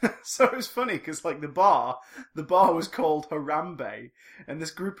So it was funny because like the bar was called Harambe, and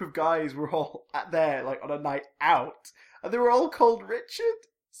this group of guys were all there like on a night out, and they were all called Richard.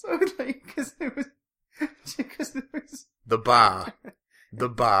 So like because there was The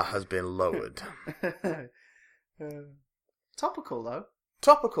bar has been lowered. Topical though.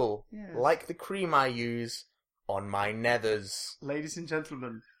 Topical, Yes. like the cream I use on my nethers. Ladies and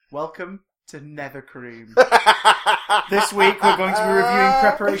gentlemen, welcome to Nether Cream. This week we're going to be reviewing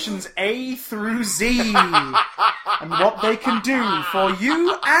preparations A through Z and what they can do for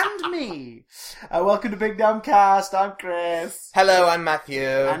you and me. Welcome to Big Damn Cast. I'm Chris. Hello, I'm Matthew.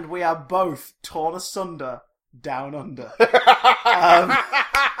 And we are both torn asunder, down under.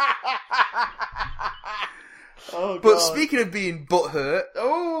 Oh, But God. speaking of being butthurt,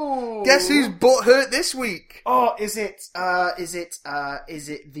 guess who's butthurt this week? Oh, is it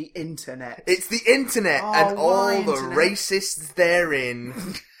the internet? It's the internet Oh, and all why the internet? racists therein.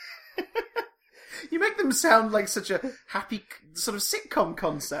 You make them sound like such a happy sort of sitcom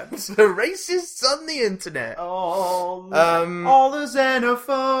concept. The racists on the internet. All the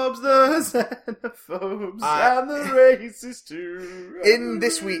xenophobes, and the racists too.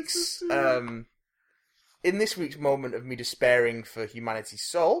 In this week's moment of me despairing for humanity's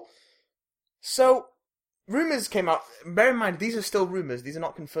soul, so rumours came out. Bear in mind, these are still rumours; these are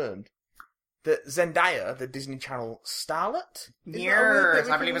not confirmed. That Zendaya, the Disney Channel starlet, Years,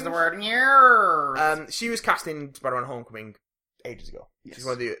 I believe is the word. Years. she was cast in Spider-Man: Homecoming ages ago. Yes. She's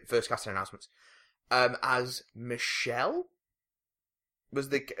one of the first casting announcements. As Michelle was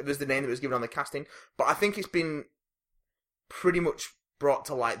the name that was given on the casting, but I think it's been pretty much brought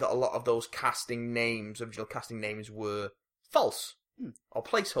to light that a lot of those original casting names, were false or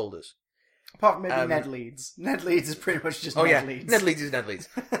placeholders. Apart from maybe Ned Leeds. Ned Leeds is pretty much just Ned Leeds. Ned Leeds is Ned Leeds.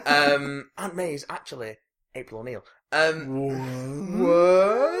 Aunt May is actually April O'Neil.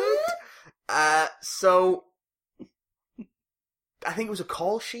 What? So I think it was a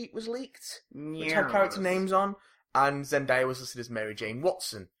call sheet was leaked, which had character names on, and Zendaya was listed as Mary Jane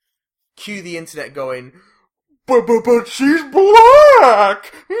Watson. Cue the internet going, but she's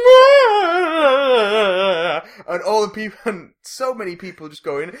black! And all the people, and so many people just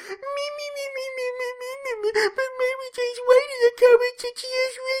going, me, but Mary Jane's white in the comics and she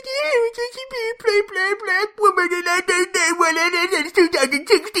has red hair and she be a black woman and I don't know what it is. It's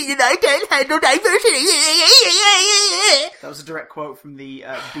 2016 and I can't handle diversity. That was a direct quote from the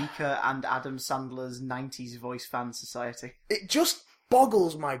Beaker and Adam Sandler's 90s Voice Fan Society. It just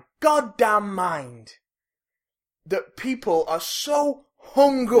boggles my goddamn mind that people are so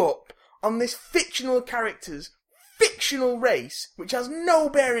hung up on this fictional character's fictional race, which has no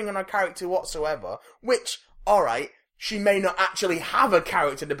bearing on her character whatsoever, which, alright, she may not actually have a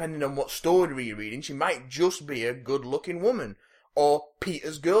character depending on what story you're reading. She might just be a good-looking woman, or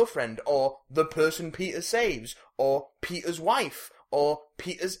Peter's girlfriend, or the person Peter saves, or Peter's wife, or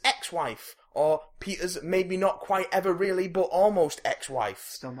Peter's ex-wife, or Peter's maybe not quite ever really, but almost ex-wife.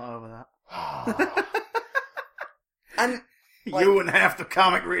 Still not over that. And like, you and half the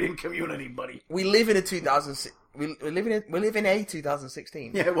comic reading community, buddy. we live in a 2006. We live in a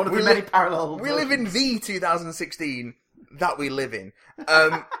 2016. Yeah, one of the many parallel. We live in the 2016 that we live in.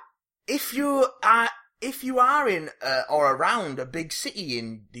 If you are in or around a big city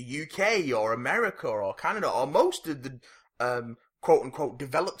in the UK or America or Canada or most of the quote unquote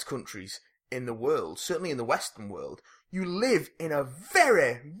developed countries in the world, certainly in the Western world, you live in a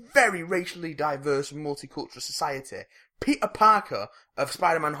very, very racially diverse multicultural society. Peter Parker of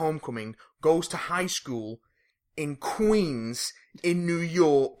Spider-Man: Homecoming goes to high school in Queens, in New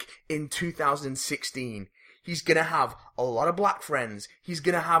York, in 2016. He's gonna have a lot of black friends. He's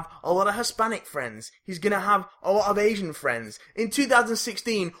gonna have a lot of Hispanic friends. He's gonna have a lot of Asian friends. In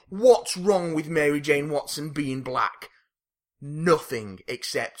 2016, what's wrong with Mary Jane Watson being black? Nothing,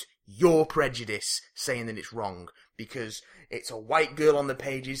 except your prejudice saying that it's wrong. Because it's a white girl on the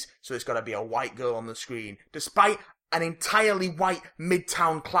pages, so it's gotta be a white girl on the screen. Despite an entirely white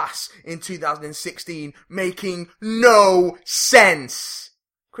Midtown class in 2016 making no sense.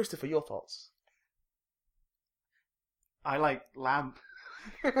 Christopher, your thoughts? I like lamb.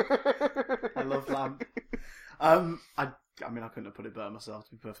 I love lamb. I mean, I couldn't have put it better myself,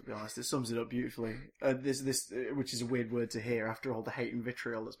 to be perfectly honest. It sums it up beautifully. Which is a weird word to hear after all the hate and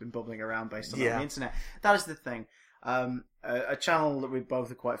vitriol that's been bubbling around based on it on the internet. That is the thing. A channel that we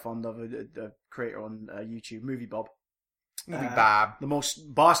both are quite fond of, a creator on YouTube, Movie Bob. Movie Bob. The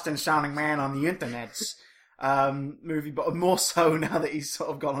most Boston-sounding man on the internet. Movie Bob, more so now that he's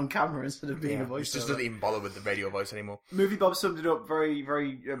sort of gone on camera instead of being a voice. He just doesn't even bother with the radio voice anymore. Movie Bob summed it up very,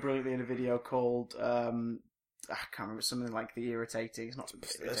 very brilliantly in a video called I can't remember, something like the irritating. It's not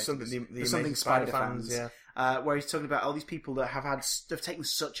Something the something Spider fans, yeah. Where he's talking about all these people that have taken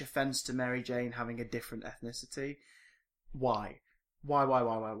such offence to Mary Jane having a different ethnicity. Why?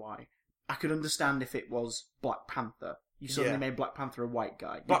 Why? I could understand if it was Black Panther. You suddenly made Black Panther a white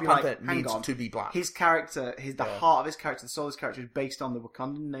guy. You'd Black be Panther like, hang needs on. to be black. His character, the heart of his character, the soul of his character is based on the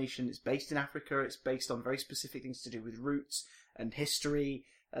Wakandan nation. It's based in Africa. It's based on very specific things to do with roots and history.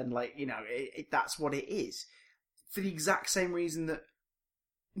 And, like, you know, that's what it is. For the exact same reason that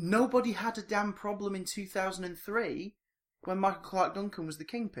nobody had a damn problem in 2003 when Michael Clark Duncan was the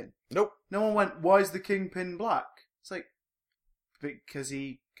Kingpin. Nope. No one went, why is the Kingpin black? It's like, because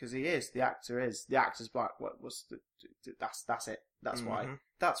he is. The actor is. The actor's black. That's it. That's why.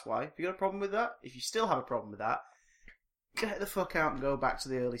 That's why. If you got a problem with that, if you still have a problem with that, get the fuck out and go back to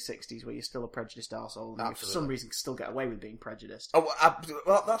the early 60s where you're still a prejudiced arsehole and you, for some reason, can still get away with being prejudiced. Oh,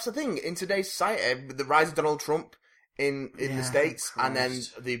 well, that's the thing. In today's society, with the rise of Donald Trump in the States, and then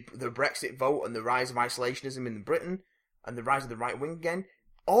the Brexit vote and the rise of isolationism in Britain, and the rise of the right wing again,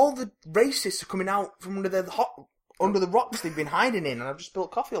 all the racists are coming out from under the rocks they've been hiding in, and I've just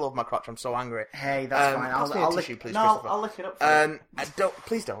spilled coffee all over my crotch. I'm so angry. Hey, that's fine. I'll lick it. I'll lick it up for you.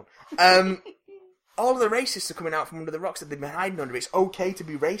 Please don't. All of the racists are coming out from under the rocks that they've been hiding under. It's okay to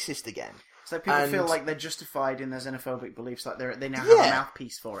be racist again. So people feel like they're justified in their xenophobic beliefs, like they now have a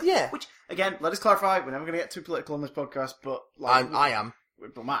mouthpiece for it. Yeah. Which, again, let us clarify, we're never going to get too political on this podcast, but... like, I am.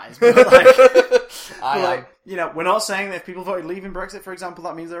 But Matt is. But like, I am. You know, we're not saying that if people voted leaving Brexit, for example,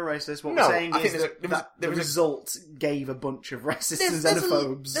 that means they're racist. What we're saying is that the result gave a bunch of racists and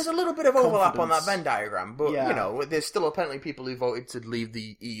xenophobes. There's a little bit of overlap on that Venn diagram, but, you know, there's still apparently people who voted to leave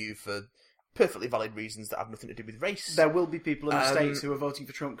the EU for perfectly valid reasons that have nothing to do with race. There will be people in the States who are voting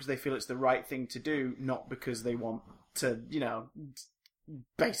for Trump because they feel it's the right thing to do, not because they want to, you know,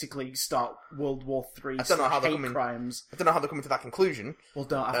 basically start World War III crimes. I don't know how they're coming to that conclusion. Well,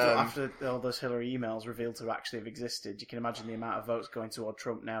 after all those Hillary emails revealed to actually have existed, you can imagine the amount of votes going toward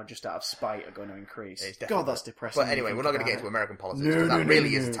Trump now just out of spite are going to increase. God, that's depressing. But anyway, we're not going to get into American politics, because that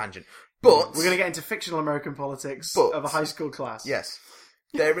really is a tangent. But we're going to get into fictional American politics of a high school class. Yes.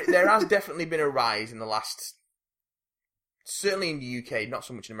 There has definitely been a rise in the last... Certainly in the UK, not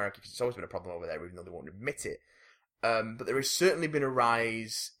so much in America, because it's always been a problem over there, even though they won't admit it. But there has certainly been a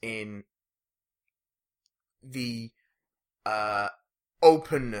rise in the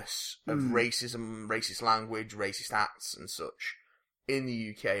openness of racism, racist language, racist acts and such in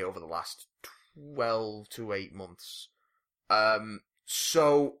the UK over the last 12 to 8 months.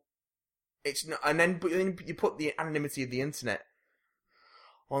 So it's not, but then you put the anonymity of the internet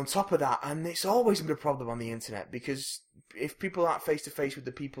on top of that, and it's always been a problem on the internet, because if people aren't face to face with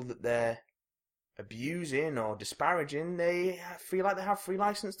the people that they're abusing or disparaging, they feel like they have free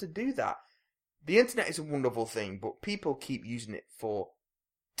license to do that. The internet is a wonderful thing, but people keep using it for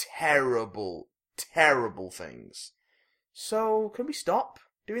terrible, terrible things. So, can we stop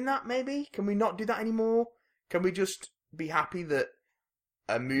doing that, maybe? Can we not do that anymore? Can we just be happy that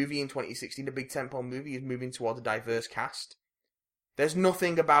a movie in 2016, a big tentpole movie, is moving towards a diverse cast? There's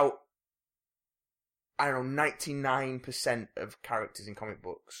nothing about, 99% of characters in comic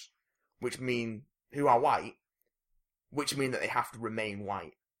books who are white, which mean that they have to remain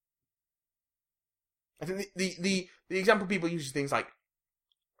white. I think the example people use is things like,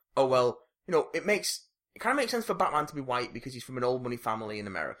 oh, well, you know, it kind of makes sense for Batman to be white because he's from an old money family in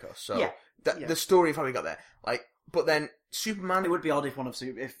America. So the story of how he got there, like, but then Superman. It would be odd if one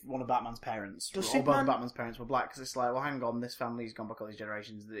of Batman's parents, both of Batman's parents were black, because it's like, well, hang on, this family's gone back all these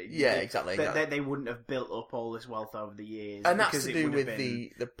generations. Exactly. They wouldn't have built up all this wealth over the years, and that's to do with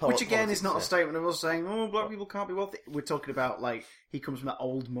the which again is not a statement of us saying, oh, black people can't be wealthy. We're talking about, like, he comes from that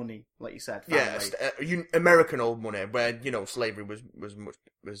old money, like you said. Family. American old money, where, you know, slavery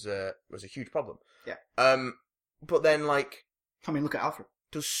was a huge problem. Yeah. But then, like, I mean, look at Alfred.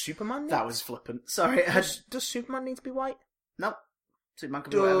 Does Superman? That was flippant. Sorry. Does Superman need to be white? No. Superman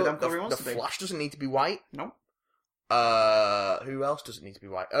can be whatever damn colour he wants to be. The Flash doesn't need to be white. No. Who else doesn't need to be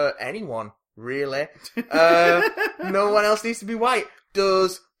white? Anyone, really. No one else needs to be white.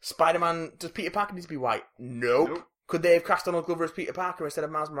 Does Peter Parker need to be white? Nope. Could they have cast Donald Glover as Peter Parker instead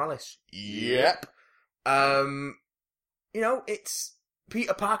of Miles Morales? Yep. You know, it's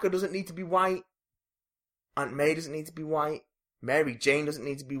Peter Parker doesn't need to be white. Aunt May doesn't need to be white. Mary Jane doesn't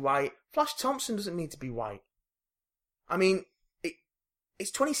need to be white. Flash Thompson doesn't need to be white. I mean,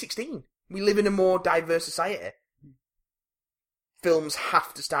 it's 2016. We live in a more diverse society. Films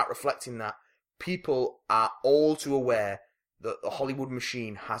have to start reflecting that. People are all too aware that the Hollywood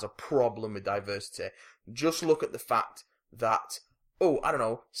machine has a problem with diversity. Just look at the fact that I don't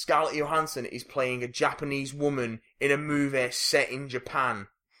know, Scarlett Johansson is playing a Japanese woman in a movie set in Japan.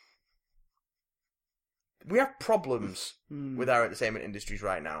 We have problems with our entertainment industries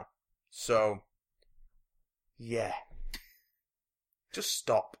right now. So, yeah. Just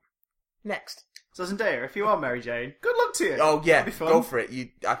stop. Next. So Zendaya, if you are Mary Jane, good luck to you. Oh, yeah, It'll be fun. go for it.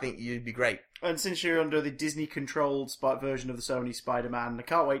 I think you'd be great. And since you're under the Disney-controlled version of the Sony Spider-Man, I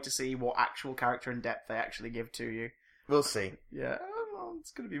can't wait to see what actual character and depth they actually give to you. We'll see. Yeah, well,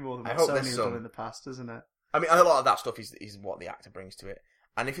 it's going to be more than I what hope Sony there's has some. done in the past, isn't it? I mean, a lot of that stuff is what the actor brings to it.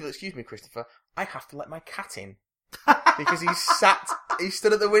 And if you'll excuse me, Christopher, I have to let my cat in. Because he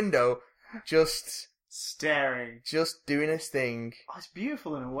stood at the window, just staring, just doing his thing. Oh, it's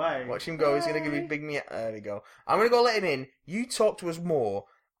beautiful in a way. Watch him go. He's going to give me big meow. There we go. I'm going to go let him in. You talk to us more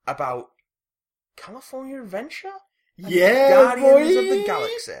about California Adventure? Yeah, Guardians boy. of the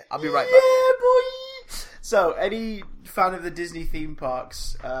Galaxy. I'll be right back. Yeah, boy. So, any fan of the Disney theme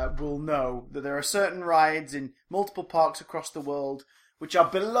parks will know that there are certain rides in multiple parks across the world which are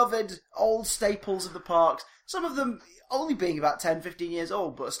beloved old staples of the parks. Some of them only being about 10, 15 years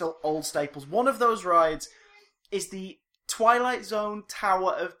old, but are still old staples. One of those rides is the Twilight Zone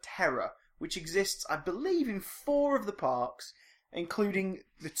Tower of Terror, which exists, I believe, in 4 of the parks, including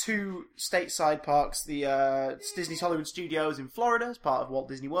the 2 stateside parks, the Disney's Hollywood Studios in Florida as part of Walt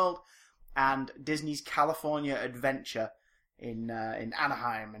Disney World, and Disney's California Adventure in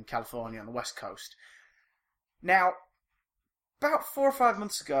Anaheim in California on the West Coast. Now, about 4 or 5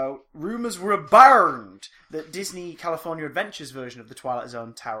 months ago, rumours were abound that Disney California Adventures version of the Twilight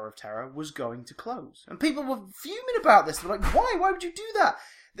Zone Tower of Terror was going to close. And people were fuming about this. They were like, why? Why would you do that?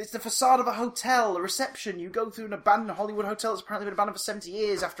 It's the facade of a hotel, a reception. You go through an abandoned Hollywood hotel that's apparently been abandoned for 70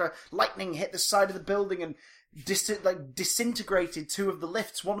 years after lightning hit the side of the building and disintegrated 2 of the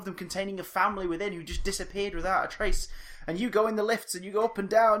lifts, one of them containing a family within who just disappeared without a trace. And you go in the lifts and you go up and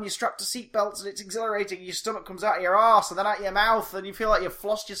down, you're strapped to seatbelts and it's exhilarating, your stomach comes out of your arse and then out your mouth and you feel like you've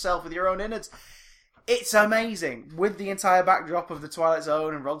flossed yourself with your own innards. It's amazing. With the entire backdrop of the Twilight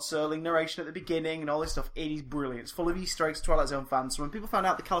Zone and Rod Serling narration at the beginning and all this stuff, it is brilliant. It's full of Easter eggs to Twilight Zone fans. So when people found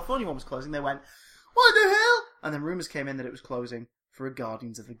out the California one was closing, they went, what the hell? And then rumours came in that it was closing for a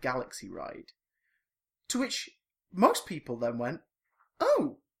Guardians of the Galaxy ride. To which most people then went,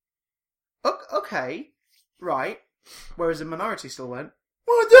 oh, okay, right. Whereas a minority still went,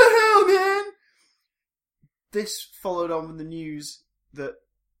 what the hell, man? This followed on with the news that,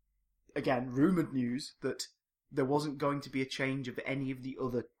 again, rumoured news, that there wasn't going to be a change of any of the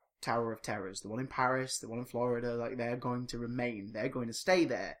other Tower of Terrors. The one in Paris, the one in Florida, like, they're going to remain. They're going to stay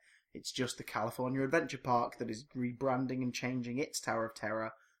there. It's just the California Adventure Park that is rebranding and changing its Tower of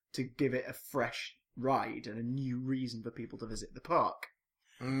Terror to give it a fresh ride and a new reason for people to visit the park.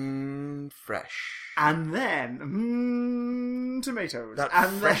 Fresh. And then, tomatoes. That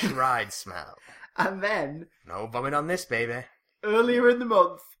and fresh then, ride smell. And then, No vomit on this, baby. earlier in the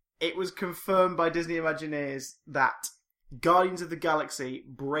month, it was confirmed by Disney Imagineers that Guardians of the Galaxy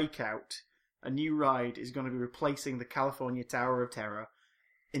Breakout, a new ride, is going to be replacing the California Tower of Terror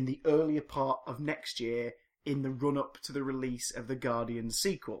in the earlier part of next year in the run-up to the release of the Guardians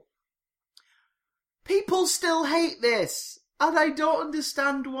sequel. People still hate this! And I don't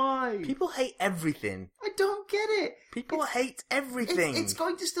understand why. People hate everything. I don't get it. People hate everything. It's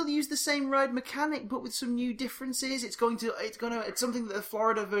going to still use the same ride mechanic, but with some new differences. It's something that the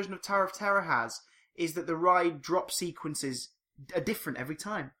Florida version of Tower of Terror has, is that the ride drop sequences are different every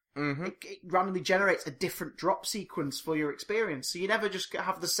time. Mm-hmm. It randomly generates a different drop sequence for your experience, so you never just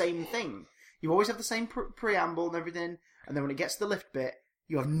have the same thing. You always have the same preamble and everything, and then when it gets to the lift bit,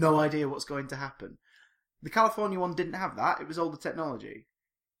 you have no idea what's going to happen. The California one didn't have that. It was older technology.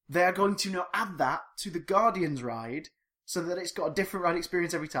 They are going to now add that to the Guardians ride so that it's got a different ride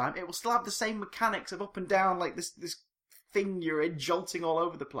experience every time. It will still have the same mechanics of up and down, like this thing you're in, jolting all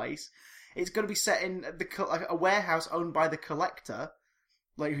over the place. It's going to be set in a warehouse owned by the Collector,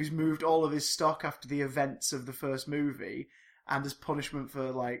 like who's moved all of his stock after the events of the first movie, and as punishment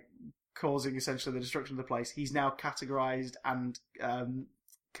for like causing essentially the destruction of the place, he's now categorized and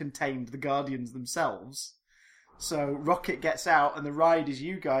contained the Guardians themselves. So Rocket gets out and the ride is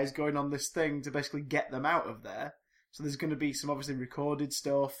you guys going on this thing to basically get them out of there. So there's going to be some obviously recorded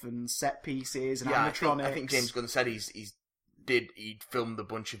stuff and set pieces and animatronics. I think James Gunn said he'd filmed a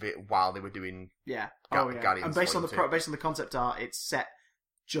bunch of it while they were doing And Guardians based on Volume 2. based on the concept art, it's set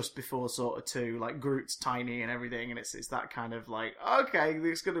just before sort of 2, like Groot's tiny and everything, and it's that kind of like, okay,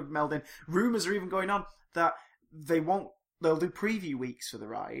 it's going to meld in. Rumours are even going on that they'll do preview weeks for the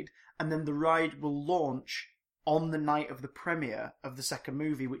ride, and then the ride will launch on the night of the premiere of the second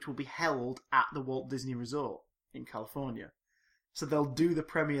movie, which will be held at the Walt Disney Resort in California. So they'll do the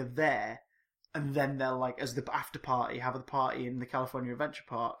premiere there, and then they'll, like, as the after party, have a party in the California Adventure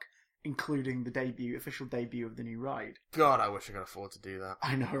Park, including the official debut of the new ride. God, I wish I could afford to do that.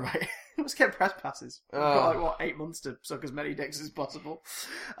 I know, right? Let's get press passes. We've got, 8 months to suck as many dicks as possible.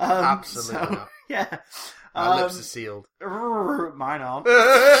 Absolutely not. Yeah. My lips are sealed. Mine aren't.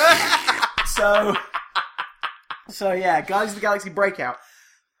 So yeah, Guardians of the Galaxy Breakout.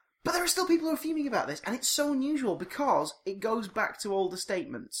 But there are still people who are fuming about this, and it's so unusual because it goes back to older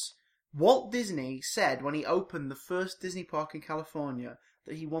statements. Walt Disney said when he opened the first Disney park in California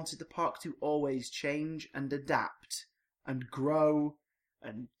that he wanted the park to always change and adapt and grow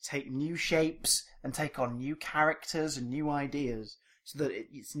and take new shapes and take on new characters and new ideas so that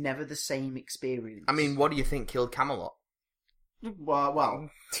it's never the same experience. I mean, what do you think killed Camelot? Well, are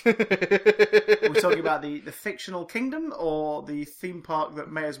we talking about the fictional kingdom or the theme park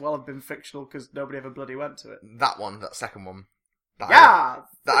that may as well have been fictional because nobody ever bloody went to it? That second one. That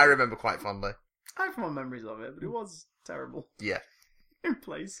I remember quite fondly. I have fond memories of it, but it was terrible. Yeah. In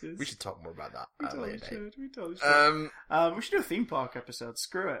places. We should talk more about that. We totally should. We should do a theme park episode.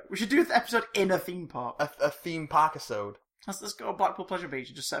 Screw it. We should do the episode in a theme park. A theme park episode. Let's go to Blackpool Pleasure Beach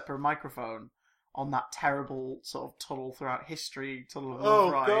and just set up a microphone on that terrible sort of tunnel throughout history, tunnel of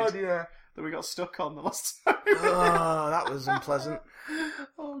love ride. God, yeah. That we got stuck on the last time. Oh, that was unpleasant.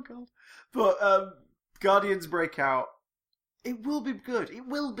 Oh, God. But Guardians Breakout, it will be good. It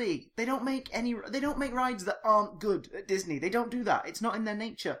will be. They don't make rides that aren't good at Disney. They don't do that. It's not in their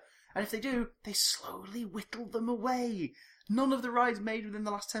nature. And if they do, they slowly whittle them away. None of the rides made within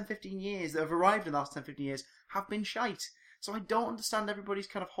the last 10, 15 years that have arrived in the last 10, 15 years have been shite. So I don't understand everybody's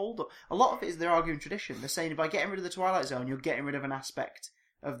kind of hold-up. A lot of it is they're arguing tradition. They're saying by getting rid of the Twilight Zone, you're getting rid of an aspect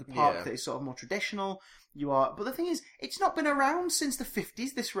of the park that is sort of more traditional. But the thing is, it's not been around since the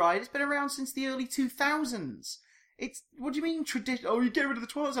 50s, this ride. It's been around since the early 2000s. What do you mean tradition? Oh, you get rid of the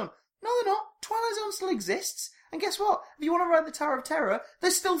Twilight Zone. No, they're not. Twilight Zone still exists. And guess what? If you want to ride the Tower of Terror,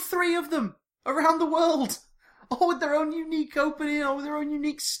 there's still 3 of them around the world. All with their own unique opening, all with their own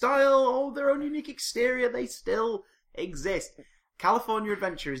unique style, all with their own unique exterior. They still exist. California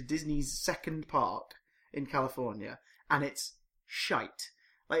Adventure is Disney's second park in California, and it's shite.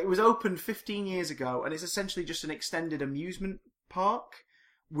 Like, it was opened 15 years ago, and it's essentially just an extended amusement park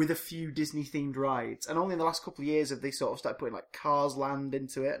with a few Disney-themed rides. And only in the last couple of years have they sort of started putting, like, Cars Land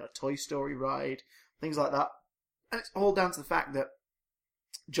into it, and a Toy Story ride, things like that. And it's all down to the fact that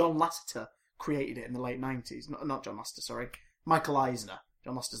John Lasseter created it in the late 90s. Not John Lasseter, sorry. Michael Eisner.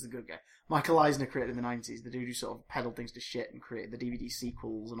 John Lasseter's the good guy. Michael Eisner created in the 90s. The dude who sort of peddled things to shit and created the DVD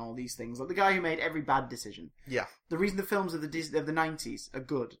sequels and all these things. Like the guy who made every bad decision. Yeah. The reason the films of the 90s are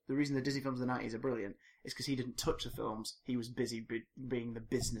good, the reason the Disney films of the 90s are brilliant, is because he didn't touch the films. He was busy being the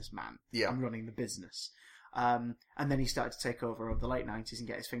businessman and running the business. And then he started to take over the late 90s and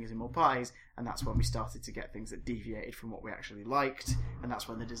get his fingers in more pies, and that's when we started to get things that deviated from what we actually liked, and that's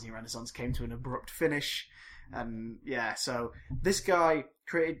when the Disney Renaissance came to an abrupt finish. And yeah, so this guy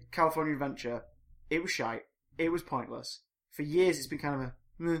created California Adventure. It was shite. It was pointless. For years it's been kind of a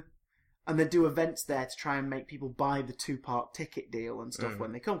meh. And they do events there to try and make people buy the 2-park ticket deal and stuff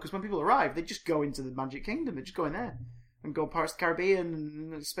when they come. Because when people arrive, they just go into the Magic Kingdom. They just go in there and go Pirates of the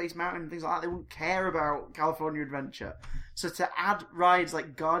Caribbean and Space Mountain and things like that. They wouldn't care about California Adventure. So to add rides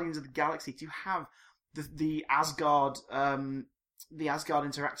like Guardians of the Galaxy, to have the Asgard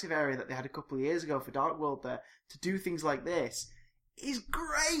interactive area that they had a couple of years ago for Dark World there, to do things like this is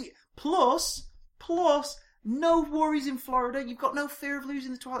great. Plus, no worries in Florida. You've got no fear of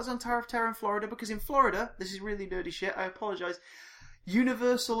losing the Twilight Zone Tower of Terror in Florida, because in Florida, this is really nerdy shit, I apologise,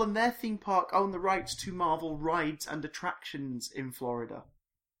 Universal and their theme park own the rights to Marvel rides and attractions in Florida.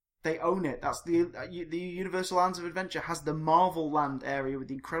 They own it. That's the Universal Lands of Adventure has the Marvel Land area with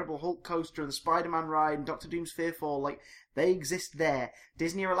the Incredible Hulk coaster and the Spider-Man ride and Doctor Doom's Fearfall. Like, they exist there.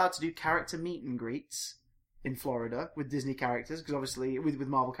 Disney are allowed to do character meet and greets in Florida with Disney characters, because obviously with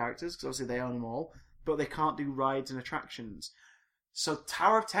Marvel characters, because obviously they own them all. But they can't do rides and attractions. So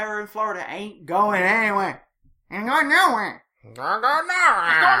Tower of Terror in Florida ain't going anywhere. Ain't going nowhere. It's going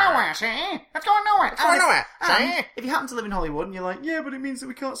nowhere, see? It's going nowhere. It's going nowhere, see? If you happen to live in Hollywood and you're like, yeah, but it means that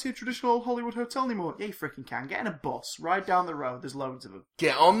we can't see a traditional Hollywood hotel anymore. Yeah, you freaking can. Get in a bus. Ride down the road. There's loads of them.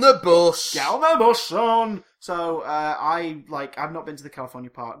 Get on the bus. Get on the bus, son. So, I've not been to the California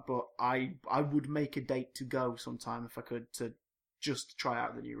park, but I would make a date to go sometime if I could, to just try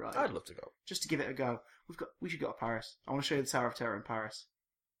out the new ride. I'd love to go. Just to give it a go. We should go to Paris. I want to show you the Tower of Terror in Paris.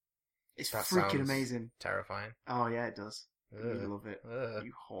 It's That freaking sounds amazing. Terrifying. Oh yeah, it does. You love it.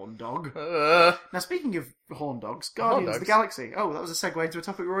 You horn dog. Uh, Now, speaking of horn dogs, Guardians of the dogs? Galaxy. Oh, that was a segue into a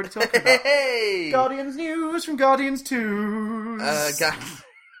topic we were already talking about. hey! Guardians news from Guardians 2.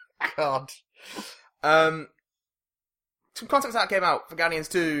 God. Some concept art came out for Guardians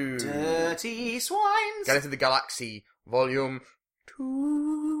 2. Dirty Swines. Guardians of the Galaxy, Volume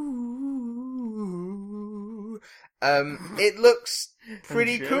 2. It looks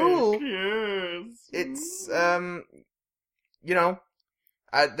pretty cool. Yes. It's, you know,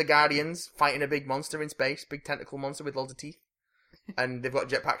 the Guardians fighting a big monster in space, big tentacle monster with loads of teeth. And they've got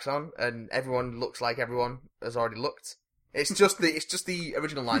jetpacks on, and everyone looks like everyone has already looked. It's just the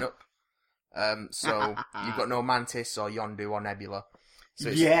original lineup. So you've got no Mantis or Yondu or Nebula. So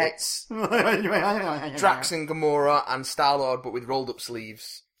it's Drax and Gamora and Star-Lord, but with rolled up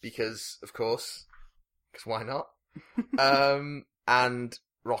sleeves, because why not? And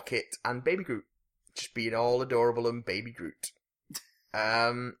Rocket and Baby Groot, just being all adorable and Baby Groot.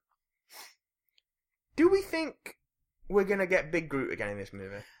 Do we think we're gonna get Big Groot again in this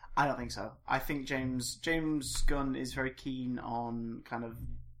movie? I don't think so. I think James Gunn is very keen on kind of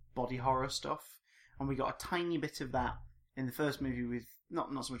body horror stuff, and we got a tiny bit of that in the first movie with not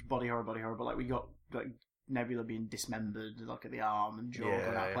so much body horror, but like we got like Nebula being dismembered, like at the arm and jaw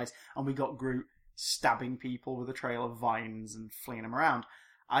of that place, and we got Groot stabbing people with a trail of vines and flinging them around.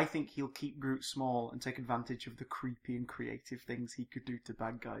 I think he'll keep Groot small and take advantage of the creepy and creative things he could do to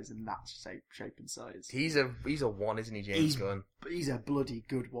bad guys in that shape and size. He's a one, isn't he, James Gunn? He's a bloody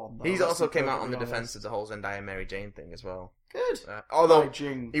good one, though. He's also came out on the defense of the whole Zendaya Mary Jane thing as well. Good. Although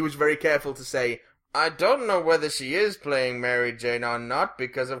he was very careful to say, I don't know whether she is playing Mary Jane or not,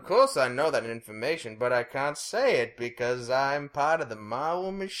 because of course I know that information, but I can't say it because I'm part of the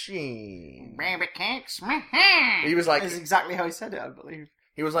Marvel machine. Baby cakes, He was like... That's exactly how he said it, I believe.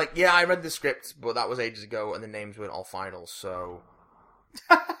 He was like, yeah, I read the script, but that was ages ago, and the names weren't all final, so...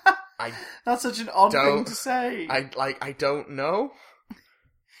 That's such an odd thing to say. I don't know.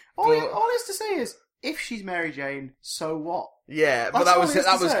 All he has to say is, if she's Mary Jane, so what? Yeah, That's but that all was he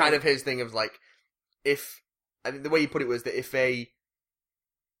has to say. kind of his thing of like, if... I think the way he put it was that if a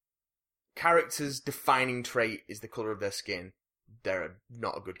character's defining trait is the colour of their skin, they're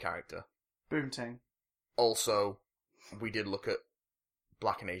not a good character. Boom ting. Also, we did look at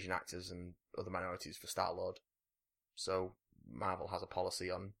black and Asian actors and other minorities for Star-Lord. So, Marvel has a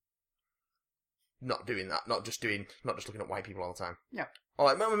policy on not doing that, not just looking at white people all the time. Yeah.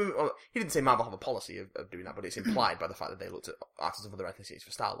 He didn't say Marvel have a policy of doing that, but it's implied by the fact that they looked at artists of other ethnicities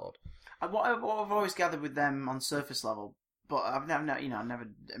for Star-Lord. What I've always gathered with them on surface level, but I've never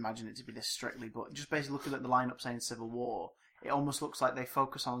imagined it to be this strictly, but just basically looking at the lineup saying Civil War, it almost looks like they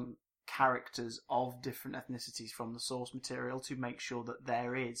focus on characters of different ethnicities from the source material to make sure that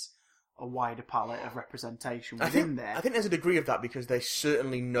there is a wider palette of representation within there. I think there's a degree of that because they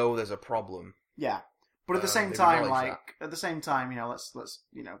certainly know there's a problem. Yeah. But at the same time, let's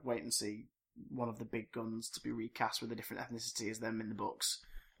wait and see one of the big guns to be recast with a different ethnicity as them in the books.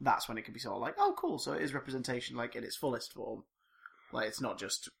 That's when it can be sort of like, oh, cool. So it is representation, like in its fullest form. Like it's not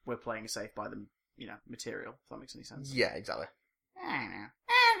just we're playing safe by the material. If that makes any sense. Yeah, exactly.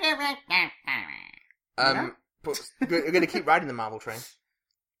 But we're going to keep riding the Marvel train.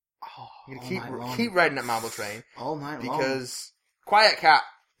 We're going to keep riding that Marvel train all night long. Because quiet cat.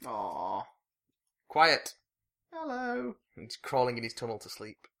 Aww. Quiet. Hello. He's crawling in his tunnel to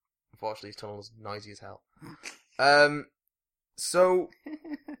sleep. Unfortunately, his tunnel is noisy as hell. So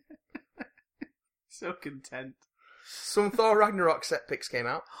content. Some Thor Ragnarok set pics came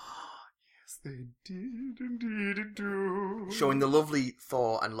out. Yes, they did indeed. Showing the lovely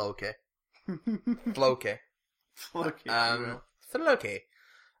Thor and Loki. Floki. Floki.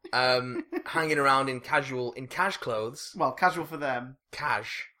 Hanging around in cash clothes. Well, casual for them.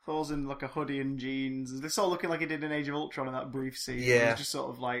 Cash. Thor's in like a hoodie and jeans. They're sort of looking like he did in Age of Ultron in that brief scene. Yeah. He's just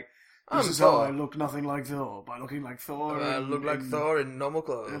sort of like, I'm this is Thor. how I look nothing like Thor, by looking like Thor. I look like Thor in normal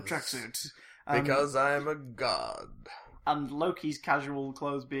clothes. In a tracksuit. Because I'm a god. And Loki's casual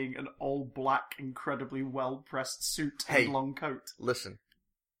clothes being an all-black, incredibly well-pressed suit and long coat. Listen,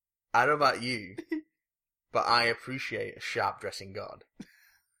 I don't know about you, but I appreciate a sharp-dressing god.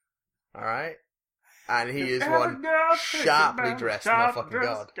 Alright? And he is one sharply dressed motherfucking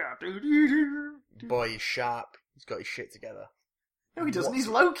god. Boy, he's sharp. He's got his shit together. No, he doesn't. He's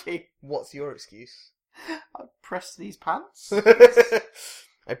Loki. What's your excuse? I pressed these pants.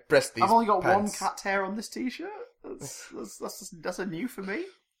 I pressed these I've only got pants. one cat hair on this t-shirt. That's a new for me.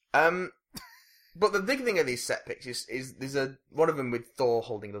 But the big thing of these set pics is there's one of them with Thor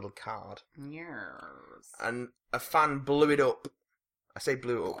holding a little card. Yes. And a fan blew it up. I say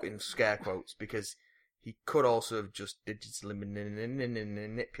blew it up in scare quotes because he could also have just digitally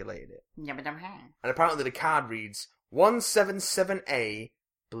manipulated it. And And apparently the card reads 177A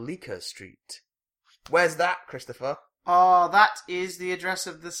Bleecker Street. Where's that, Christopher? Oh, that is the address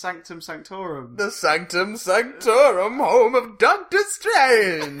of the Sanctum Sanctorum. The Sanctum Sanctorum, home of Doctor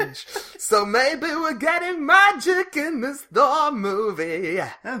Strange. So maybe we're getting magic in this Thor movie.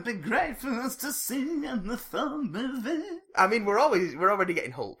 It'd be great for us to sing in the Thor movie. I mean, we're already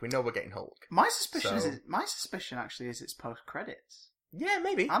getting Hulk. We know we're getting Hulk. My suspicion actually is it's post credits. Yeah,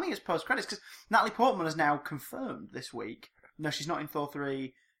 maybe. I think it's post credits because Natalie Portman has now confirmed this week. No, she's not in Thor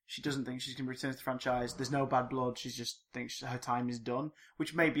 3. She doesn't think she's going to return to the franchise. There's no bad blood. She just thinks her time is done.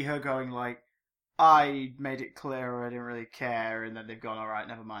 Which may be her going like, I made it clear I didn't really care. And then they've gone, all right,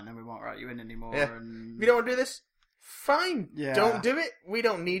 never mind. Then we won't write you in anymore. Yeah. And... If you don't want to do this, fine. Yeah. Don't do it. We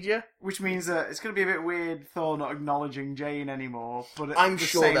don't need you. Which means that it's going to be a bit weird Thor not acknowledging Jane anymore. But I'm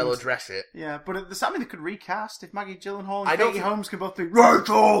sure they'll address it. Yeah, but at the, I mean, they could recast if Maggie Gyllenhaal and I don't Katie think- Holmes can both be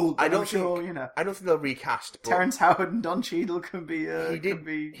Rachel. I don't I'm sure, think- you know. I don't think they'll recast. But Terrence Howard and Don Cheadle can be. He did- Can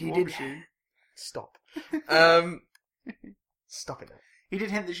be he War did- Machine. Stop. Stop it now. He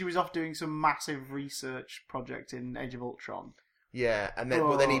did hint that she was off doing some massive research project in Age of Ultron. Yeah, and then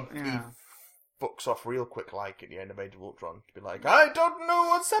but then he yeah. fucks off real quick, like at the end of Age of Ultron, to be like, I don't know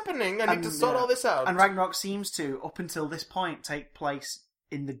what's happening. I need to sort all this out. And Ragnarok seems to, up until this point, take place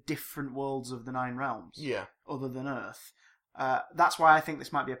in the different worlds of the Nine Realms. Yeah. Other than Earth. That's why I think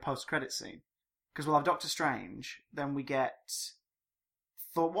this might be a post-credit scene. Because we'll have Doctor Strange, then we get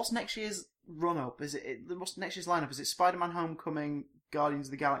Thor. What's next year's run-up? What's next year's lineup? Is it Spider-Man Homecoming, Guardians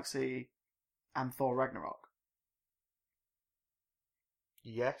of the Galaxy, and Thor Ragnarok?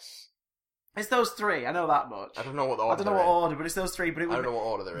 Yes. It's those three. I know that much. I don't know what the I order don't know they're what in. order, but it's those three. But it would, I don't know what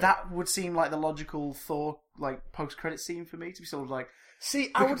order they're in. that would seem like the logical Thor post-credit scene for me to be sort of like.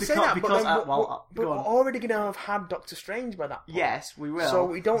 See, I would say because- that, but because, then but we're go on. already going to have had Doctor Strange by that point. Yes, we will. So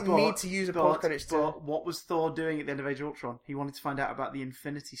we don't but- need to use a but- post-credits to... But what was Thor doing at the end of Age of Ultron? He wanted to find out about the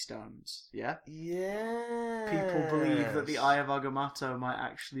Infinity Stones. Yeah. Yeah. People believe that the Eye of Agamotto might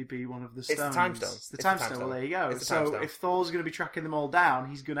actually be one of the stones. It's the Time Stone. The It's the Time Time Stone. Stone. Well, there you go. It's the Time So Stone. if Thor's going to be tracking them all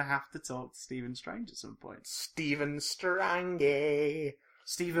down, he's going to have to talk to Stephen Strange at some point. Stephen Strange.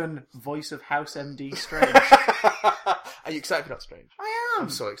 Stephen, voice of House MD Strange. Are you excited for Doctor Strange? I am. I'm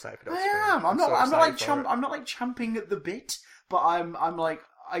so excited for Doctor I Strange. am. I'm not like excited for it. I'm not like champing at the bit, but I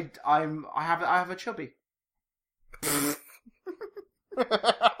have a chubby. I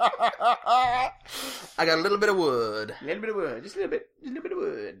got a little bit of wood. A little bit of word, just a little bit of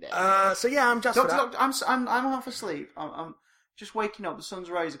word. So yeah, I'm just. Doctor, I'm half asleep. I'm just waking up. The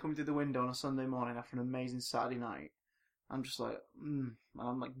sun's rays are coming through the window on a Sunday morning after an amazing Saturday night. I'm just like, and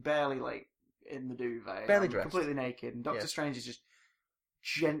I'm like barely like in the duvet, Barely I'm dressed. completely naked, and Doctor Yeah. Strange is just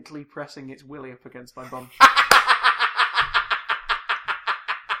gently pressing its willy up against my bum.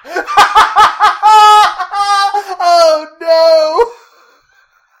 Oh no!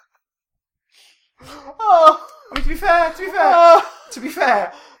 Oh. I mean, to be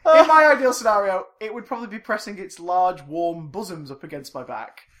fair, in my ideal scenario, it would probably be pressing its large, warm bosoms up against my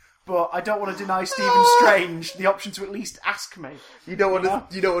back. But I don't want to deny Stephen Strange the option to at least ask me. You don't want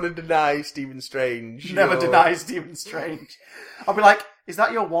to deny Stephen Strange. Never deny Stephen Strange. I'll be like, is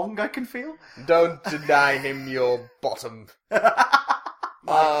that your wong I can feel? Don't deny him your bottom.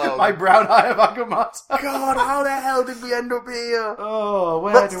 My brown eye of Agamotto. God, how the hell did we end up here? Oh,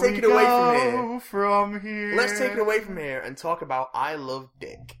 where Let's do take we it away from go here. from here? Let's take it away from here and talk about I Love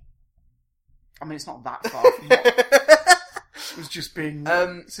Dick. I mean, it's not that far from what was just being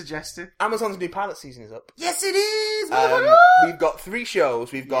suggested. Amazon's new pilot season is up. Yes, it is! We've got 3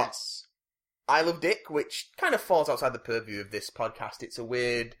 shows. We've got Yes. I Love Dick, which kind of falls outside the purview of this podcast. It's a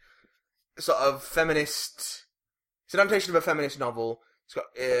weird sort of feminist... It's an adaptation of a feminist novel. It's got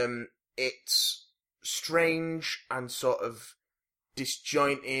it's strange and sort of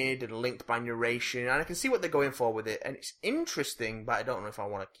disjointed and linked by narration, and I can see what they're going for with it, and it's interesting, but I don't know if I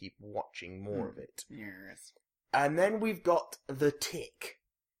want to keep watching more of it. Yes. And then we've got The Tick,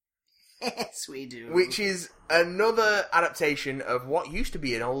 Yes, we do. which is another adaptation of what used to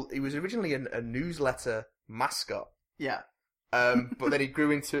be it was originally a newsletter mascot, Yeah. but then he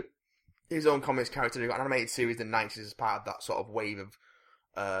grew into his own comics character. He got an animated series in the 90s as part of that sort of wave of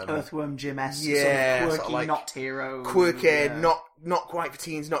Earthworm Jim-esque, yeah, sort of sort quirky, of like not hero. quirky, yeah. not quite for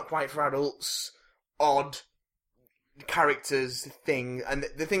teens, not quite for adults, odd characters thing, and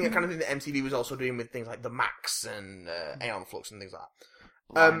the thing that kind of thing that MTV was also doing with things like The Max and Aeon Flux and things like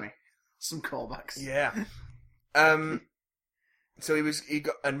that. Blimey. Some callbacks. Yeah. So he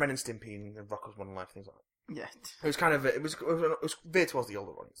got and Ren and Stimpy and Rocko's Modern Life, things like that. Yeah. It was kind of it was veered towards the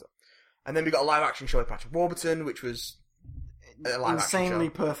older audience though. And then we got a live action show with Patrick Warburton, which was a live insanely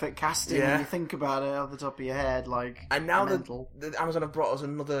action show. perfect casting when you think about it off the top of your head. And now the Amazon have brought us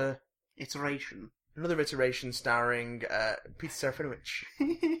another iteration starring Peter Serafinowicz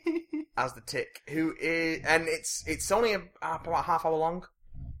as the Tick, who is, and it's only about half hour long.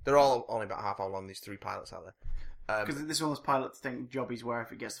 They're all only about half hour long. These 3 pilots out there. Because this one was pilots think jobbies where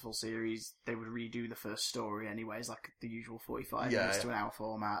if it gets the full series, they would redo the first story anyways, like the usual 45 minutes to an hour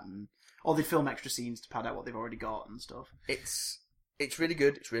format, or they film extra scenes to pad out what they've already got and stuff. It's really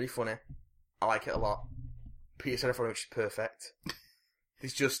good. It's really funny. I like it a lot. Peter Serafinowicz is perfect.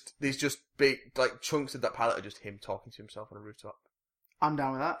 There's just big like chunks of that pilot are just him talking to himself on a rooftop. I'm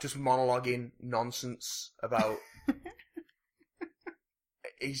down with that. Just monologuing nonsense about.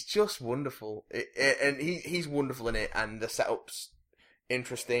 He's just wonderful, and he's wonderful in it, and the setup's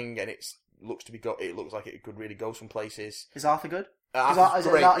interesting, and it looks like it could really go some places. Is Arthur good? Arthur's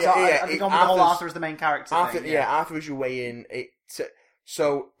great. I think the whole Arthur is the main character. Arthur is your way in.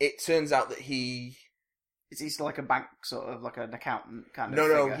 So it turns out that he's like a bank sort of like an accountant kind of.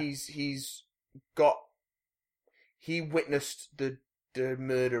 No, he witnessed the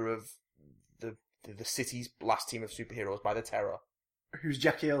murder of the city's last team of superheroes by the Terror. Who's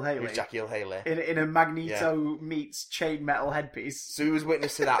Jackie Earle Haley? In a Magneto meets chain metal headpiece. So he was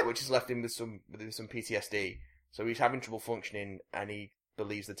witness to that, which has left him with some PTSD. So he's having trouble functioning, and he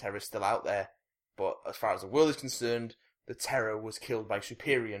believes the Terror's still out there. But as far as the world is concerned, the Terror was killed by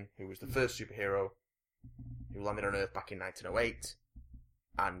Superion, who was the first superhero who landed on Earth back in 1908,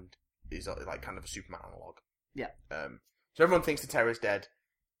 and is like kind of a Superman analog. Yeah. So everyone thinks the Terror's dead.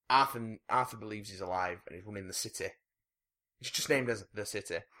 Arthur believes he's alive, and he's running the city. It's just named as The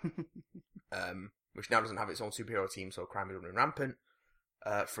City, which now doesn't have its own superhero team, so crime is running rampant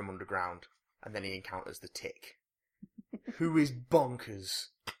from underground. And then he encounters the Tick, who is bonkers,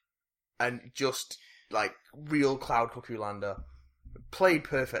 and just like real Cloud Cuckoo Lander, played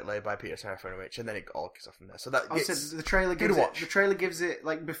perfectly by Peter Serafinowicz, and then it all kicks off from there. So that the trailer gives it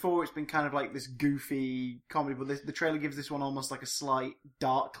like before it's been kind of like this goofy comedy, but the trailer gives this one almost like a slight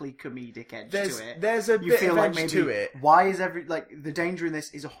darkly comedic edge to it. There's a bit of edge to it. Why is the danger in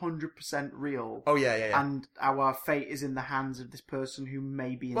this is 100% real? Oh yeah. And our fate is in the hands of this person who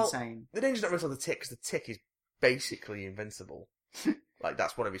may be insane. The danger's not real to the Tick, because the Tick is basically invincible. Like,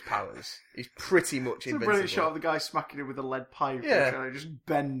 that's one of his powers. He's pretty much invincible. It's a brilliant shot of the guy smacking him with a lead pipe. And it just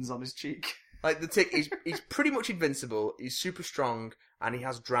bends on his cheek. Like, the Tick, he's pretty much invincible, he's super strong, and he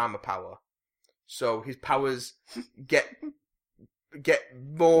has drama power. So his powers get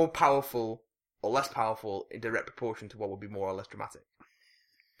more powerful or less powerful in direct proportion to what would be more or less dramatic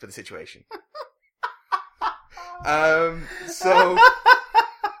for the situation.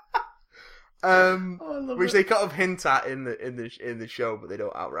 Which they kind of hint at in the show, but they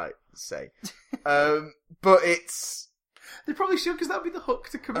don't outright say. But it's they probably should, because that'd be the hook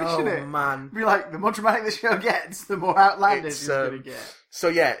to commission it. Oh man, be like, the more dramatic the show gets, the more outlandish it's going to get. So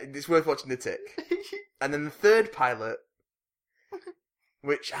yeah, it's worth watching the Tick. And then the third pilot,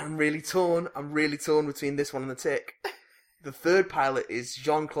 which I'm really torn between this one and the Tick. The third pilot is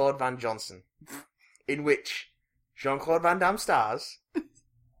Jean-Claude Van Johnson, in which Jean-Claude Van Damme stars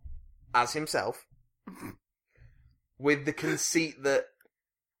as himself, with the conceit that,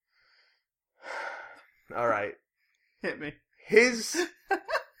 alright, hit me, his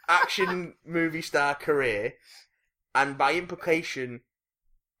action movie star career, and by implication,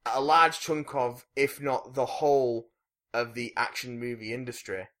 a large chunk of, if not the whole of the action movie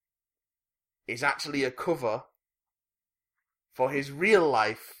industry, is actually a cover for his real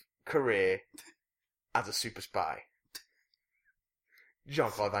life career as a super spy.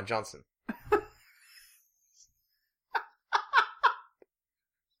 Jean-Claude Van Johnson.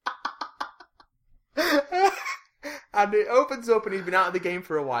 And it opens up and he's been out of the game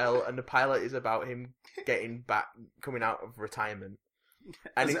for a while, and the pilot is about him coming out of retirement.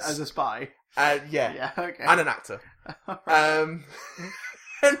 And as a spy? Yeah, okay. And an actor. And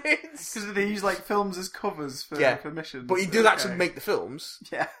it's... Because they use like films as covers for missions. But he does actually make the films.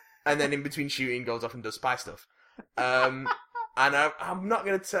 Yeah. And then in between shooting goes off and does spy stuff. And I'm not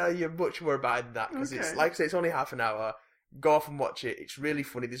going to tell you much more about that, because it's, like I say, it's only half an hour. Go off and watch it. It's really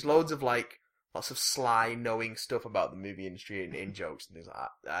funny. There's loads of lots of sly, knowing stuff about the movie industry and in jokes and things like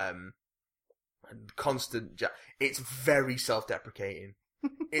that. And constant... It's very self-deprecating.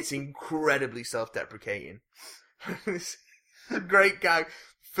 It's incredibly self-deprecating. It's a great gag.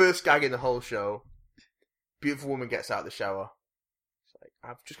 First gag in the whole show. Beautiful woman gets out of the shower. It's like,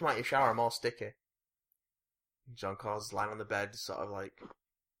 I've just come out of your shower, I'm all sticky. Jean-Claude's lying on the bed, sort of like,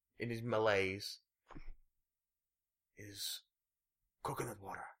 in his malaise, is coconut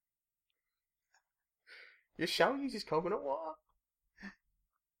water. Your shower uses coconut water?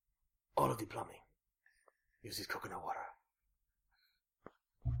 All of the plumbing uses coconut water.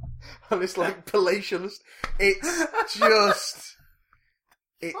 And it's like palatial. It's just...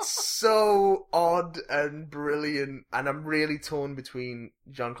 It's so odd and brilliant. And I'm really torn between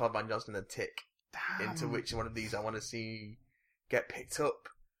Jean-Claude Van Johnson and Tick. Damn. Into which one of these I want to see get picked up.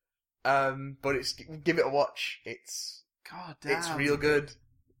 But it's... Give it a watch. It's real good.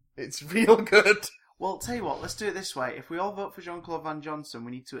 It's real good. Well, tell you what, let's do it this way. If we all vote for Jean-Claude Van Johnson,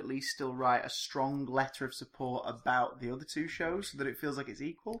 we need to at least still write a strong letter of support about the other two shows so that it feels like it's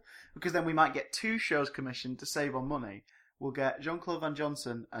equal. Because then we might get two shows commissioned to save on money. We'll get Jean-Claude Van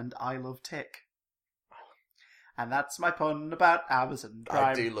Johnson and I Love Tick. And that's my pun about Amazon Prime.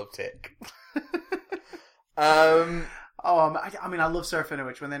 I do love Tick. I mean, I love Sarah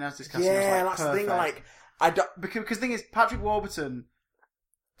Finowich when they announced this casting. Yeah, that's the thing. Like, I don't... Because the thing is, Patrick Warburton...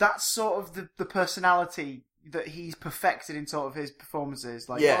 That's sort of the personality that he's perfected in sort of his performances.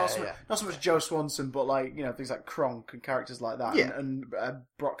 Like, not so much Joe Swanson, but like, you know, things like Kronk and characters like that. Yeah. And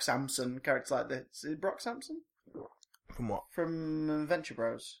Brock Sampson, characters like this. Is it Brock Sampson? From what? From Venture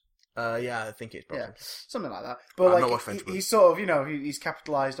Bros. Yeah, I think it's Brock. Yeah, something like that. But I've not like, watched Venture Bros. he's sort of, you know, he's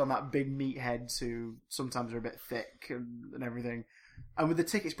capitalised on that big meatheads who sometimes are a bit thick and everything. And with the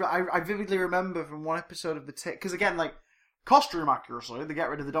tickets, but I vividly remember from one episode of the Tick, because again, like, costume accuracy, they get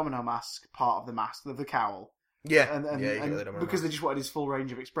rid of the domino mask part of the mask, of the cowl. Yeah, and because they just wanted his full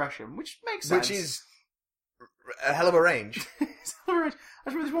range of expression, which makes sense. Which is a hell of a range. I just remember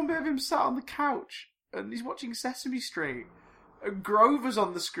there's one bit of him sat on the couch, and he's watching Sesame Street, and Grover's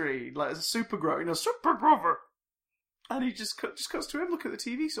on the screen, like, as a Super Grover, you know, Super Grover! And he just cuts to him, look at the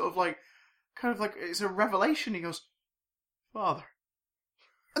TV, sort of like, kind of like, it's a revelation, he goes, Father.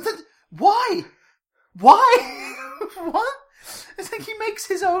 And then, why? Why? What? It's like he makes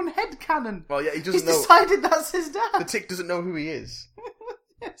his own headcanon. Well, yeah, he doesn't know. He's decided that's his dad. The Tick doesn't know who he is.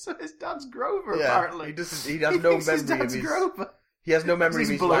 Yeah, so his dad's Grover, apparently. He doesn't. He has no memory his dad's of his. Grover. He has no memory of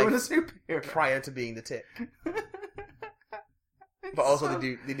He's his blue and a life superhero. prior to being the Tick. But also,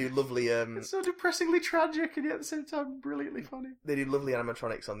 they do lovely. It's so depressingly tragic, and yet at the same time brilliantly funny. They do lovely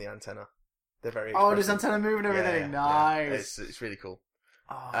animatronics on the antenna. They're very. Oh, there's antenna moving and everything. Nice. Yeah. It's really cool.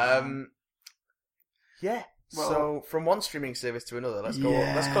 Oh, Yeah. Well, so from one streaming service to another, let's go.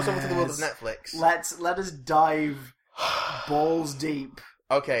 Let's cross over to the world of Netflix. Let us dive balls deep.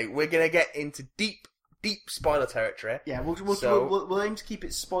 Okay, we're gonna get into deep spoiler territory. Yeah, we'll aim to keep it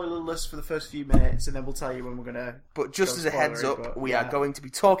spoilerless for the first few minutes, and then we'll tell you when we're gonna. But just as a heads up, we are going to be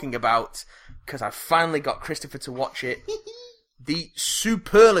talking about, because I finally got Christopher to watch it, the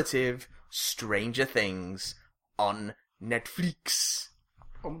superlative Stranger Things on Netflix.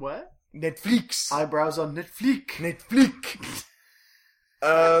 On where? Netflix. Eyebrows on Netflix. Netflix.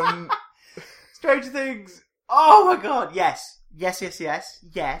 Stranger Things. Oh my god, yes. Yes.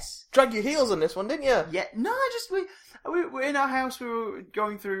 Drag your heels on this one, didn't you? Yeah. No, we were in our house. We were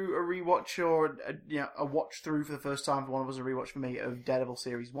going through a rewatch or a watch through for the first time. For one of us, a rewatch for me of Daredevil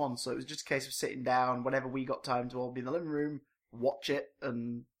Series 1. So it was just a case of sitting down whenever we got time to all be in the living room, watch it.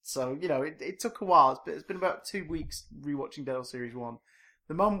 And so, it took a while. It's been about 2 weeks rewatching Daredevil Series 1.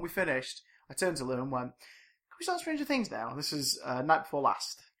 The moment we finished, I turned to Lou and went, "Can we start Stranger Things now?" This is night before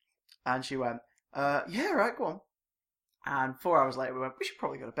last. And she went, "Yeah, right, go on." And 4 hours later, we went, "We should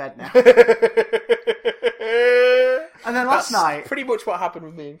probably go to bed now." And then last night... pretty much what happened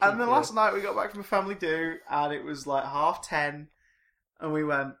with me. And then last night, we got back from a family do, and it was like 10:30, and we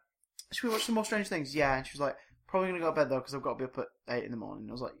went, "Should we watch some more Stranger Things?" Yeah, and she was like, "Probably going to go to bed, though, because I've got to be up at 8 in the morning."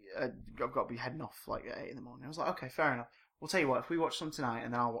 I was like, "I've got to be heading off, like, at 8 in the morning." I was like, "Okay, fair enough. We'll tell you what, if we watch some tonight,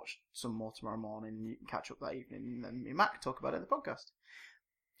 and then I'll watch some more tomorrow morning, and you can catch up that evening, and then me and Matt can talk about it in the podcast."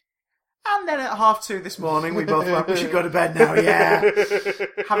 And then at 2:30 this morning, we both went, "We should go to bed now, yeah."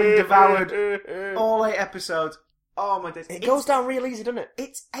 Having devoured all 8 episodes. Oh my days. It goes down real easy, doesn't it?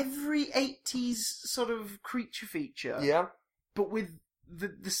 It's every 80s sort of creature feature. Yeah. But with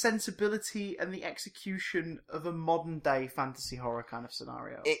the sensibility and the execution of a modern day fantasy horror kind of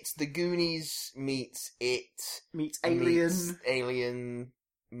scenario. It's the Goonies meets It. Meets Alien. Alien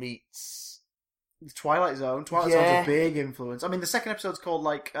meets... The Twilight Zone. Twilight Zone's a big influence. I mean, the second episode's called,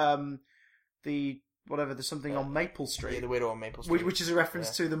 like, there's something on Maple Street. Yeah, the Widow on Maple Street. Which is a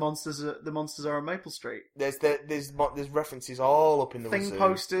reference to the monsters are on Maple Street. There's references all up in the Thing zoo.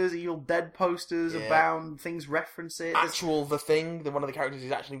 posters, Evil Dead posters abound, things reference it. The Thing, one of the characters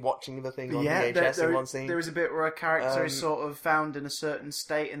is actually watching The Thing on VHS in one scene. There is a bit where a character is sort of found in a certain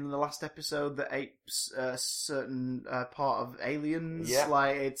state in the last episode that apes a certain part of Aliens. Yeah.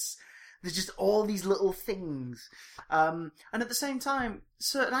 Like, There's just all these little things. And at the same time,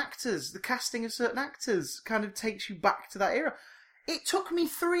 certain actors, the casting of certain actors kind of takes you back to that era. It took me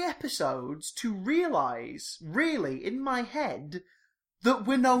 3 episodes to realise, really, in my head, that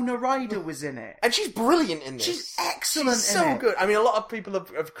Winona Ryder was in it. And she's brilliant in this. She's excellent She's in so it. good. I mean, a lot of people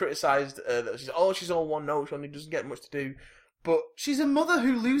have criticised that she's all one note, she only doesn't get much to do. But she's a mother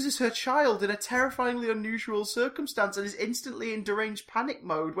who loses her child in a terrifyingly unusual circumstance and is instantly in deranged panic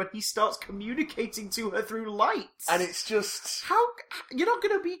mode when he starts communicating to her through lights. And it's just... How... You're not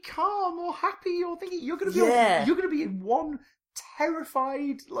going to be calm or happy or thinking... You're going to be... Yeah. You're going to be in one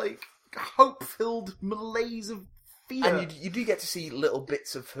terrified, like, hope-filled malaise of fear. And you do get to see little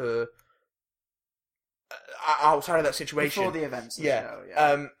bits of her outside of that situation. Before the events of the show,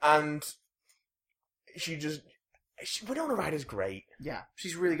 yeah. And Winona Ryder's great. Yeah,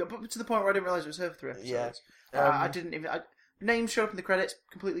 she's really good. But to the point where I didn't realise it was her for 3 episodes. Yeah. I didn't even... names showed up in the credits,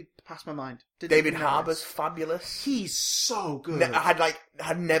 completely passed my mind. David Harbour's fabulous. He's so good. I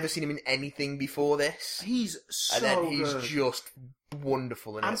had never seen him in anything before this. He's so good. And then he's good. just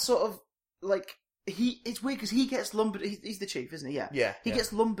wonderful in it. And sort of, like, it's weird because he gets lumbered... He's the chief, isn't he? Yeah. Yeah. He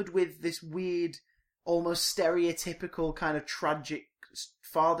gets lumbered with this weird, almost stereotypical kind of tragic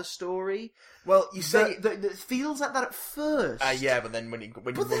father story. Well, you say... That feels like that at first. Yeah, but then when you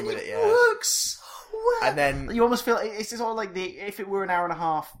run with it, yeah. Works so well. And then... You almost feel... It's sort of like if it were an hour and a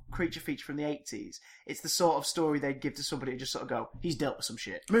half creature feature from the 80s, it's the sort of story they'd give to somebody to just sort of go, he's dealt with some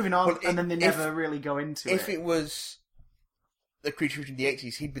shit. Moving on, and then they never really go into it. If it was the creature from the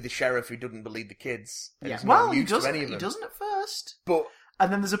 80s, he'd be the sheriff who doesn't believe the kids. Yeah. Well, he doesn't at first. But...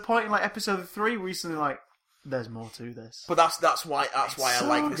 And then there's a point in, like, episode 3 where he's like, there's more to this. But that's why I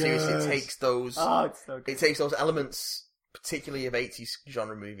like the series. It takes those it's so good. It takes those elements, particularly of 80s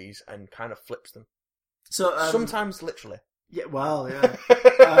genre movies, and kind of flips them. So sometimes literally. Yeah, well, yeah.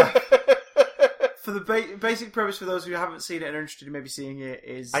 For the basic premise, for those who haven't seen it and are interested in maybe seeing it,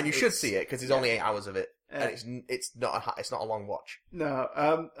 is... And you should see it, because there's only 8 hours of it. And it's not a long watch.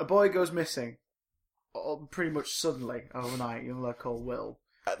 No, a boy goes missing. Pretty much suddenly, overnight, young lad called Will.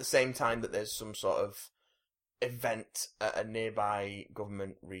 At the same time that there's some sort of event at a nearby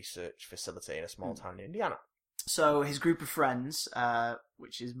government research facility in a small town in Indiana. So his group of friends,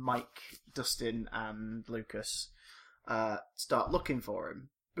 which is Mike, Dustin, and Lucas, start looking for him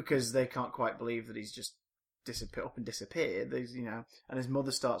because they can't quite believe that he's just disappeared. And his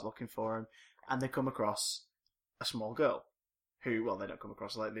mother starts looking for him, and they come across a small girl who, well, they don't come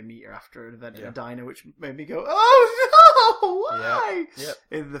across, like, they meet her after an event in a diner, which made me go, oh no, why? Yep.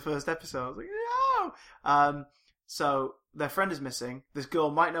 In the first episode, I was like, no. So their friend is missing. This girl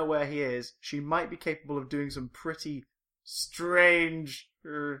might know where he is. She might be capable of doing some pretty strange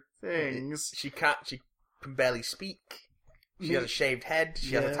things. She can barely speak. She has a shaved head.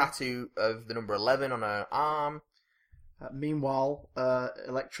 She has a tattoo of the number 11 on her arm. Meanwhile,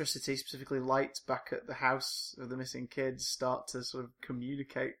 electricity, specifically lights back at the house of the missing kids, start to sort of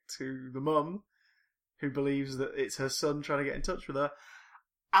communicate to the mum, who believes that it's her son trying to get in touch with her.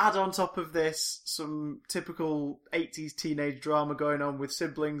 Add on top of this some typical 80s teenage drama going on with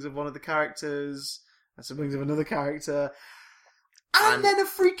siblings of one of the characters and siblings of another character. And then a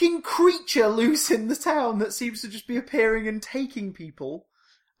freaking creature loose in the town that seems to just be appearing and taking people.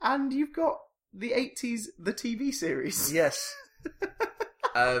 And you've got the 80s, the TV series. Yes.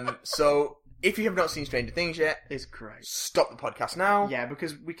 So, if you have not seen Stranger Things yet, it's great. Stop the podcast now. Yeah,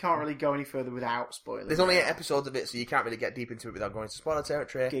 because we can't really go any further without spoilers. There's only 8 episodes of it, so you can't really get deep into it without going to spoiler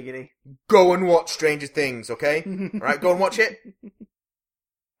territory. Giggity. Go and watch Stranger Things, okay? Alright, go and watch it.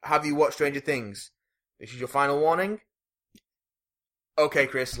 Have you watched Stranger Things? This is your final warning. Okay,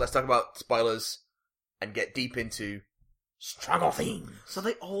 Chris, let's talk about spoilers and get deep into Stranger Things. So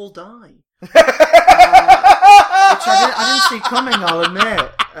they all die. Which I didn't see coming, I'll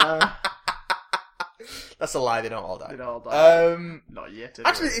admit. That's a lie, they don't all die. They don't all die. Not yet. Anyway.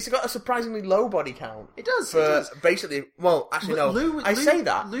 Actually, it's got a surprisingly low body count. It does. Basically, well, actually, no. Lou say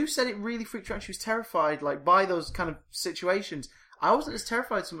that. Lou said it really freaked her out. She was terrified, like, by those kind of situations. I wasn't as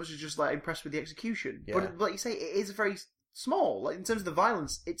terrified so much as just, like, impressed with the execution. Yeah. But, like you say, it is very small. Like, in terms of the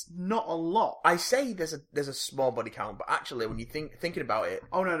violence, it's not a lot. I say there's a small body count, but actually, when you thinking about it,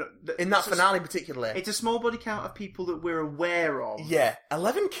 oh no, in that finale particularly, it's a small body count of people that we're aware of. Yeah,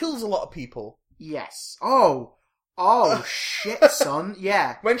 11 kills a lot of people. Yes. Oh shit, son.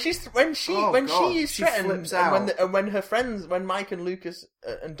 Yeah. When she is threatened, flips out. and when her friends, when Mike and Lucas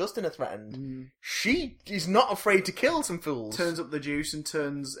and Dustin are threatened, she is not afraid to kill some fools. Turns up the juice and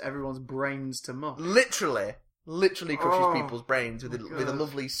turns everyone's brains to mush. Literally crushes people's brains with a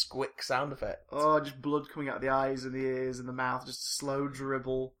lovely squick sound effect. Oh, just blood coming out of the eyes and the ears and the mouth, just a slow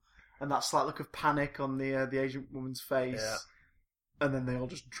dribble. and that slight look of panic on the Asian woman's face, and then they all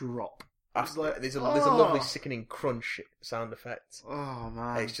just drop. There's a lovely sickening crunch sound effect. Oh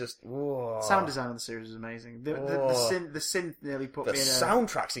man, it's just whoa. Sound design of the series is amazing. The synth nearly put me in. The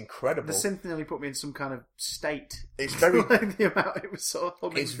soundtrack's incredible. The synth nearly put me in some kind of state. It's very like the amount it was sort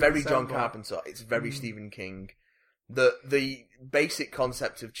of. It's very John Carpenter. It's very Stephen King. The basic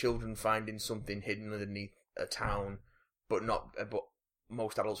concept of children finding something hidden underneath a town, but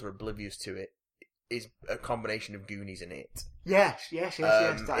most adults are oblivious to it, is a combination of Goonies and It. Yes.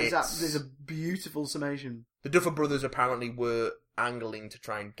 There's a beautiful summation. The Duffer Brothers apparently were angling to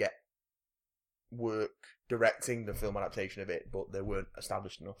try and get work directing the film adaptation of It, but they weren't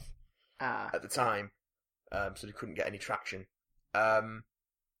established enough at the time, so they couldn't get any traction.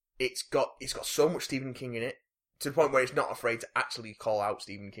 It's got so much Stephen King in it, to the point where it's not afraid to actually call out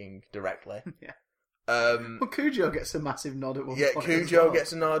Stephen King directly. Yeah. Well, Cujo gets a massive nod at one point. Yeah, Cujo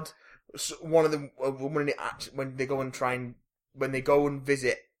gets a nod. One of them, when they go and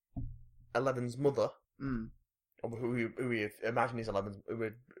visit Eleven's mother, who we imagine is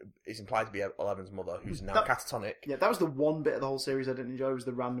is implied to be Eleven's mother, who's now catatonic. Yeah, that was the one bit of the whole series I didn't enjoy, was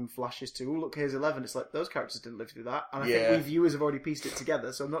the random flashes to, oh look, here's 11. It's like, those characters didn't live through that, and I think we viewers have already pieced it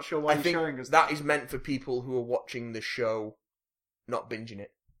together. So I'm not sure why you're showing us that. Is meant for people who are watching the show, not binging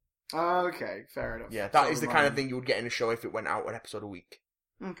it. Oh, okay, fair enough. Yeah, that is the kind of thing you would get in a show if it went out an episode a week.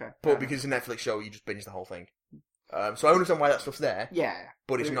 Okay. But because it's a Netflix show, you just binge the whole thing. So I understand why that stuff's there. Yeah.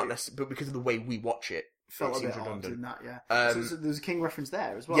 But it's not necessarily. But because of the way we watch it, felt it a bit seems redundant. in that, yeah. So there's a King reference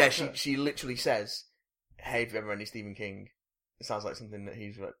there as well. Yeah, she literally says, "Hey, if you ever read any Stephen King, it sounds like something that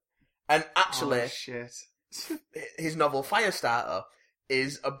he's read." And actually, shit. his novel Firestarter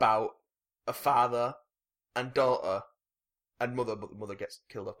is about a father and daughter and mother, but the mother gets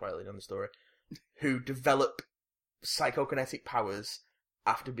killed off quite early in the story, who develop psychokinetic powers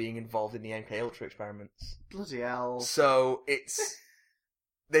after being involved in the MK Ultra experiments. Bloody hell. So it's...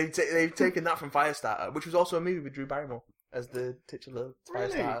 they've taken that from Firestarter, which was also a movie with Drew Barrymore as the titular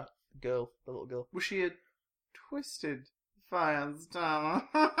Firestarter girl, the little girl. Was she a twisted Firestarter?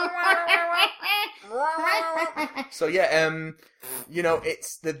 So yeah,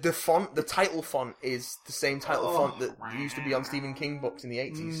 it's the font, the title font is the same title font that used to be on Stephen King books in the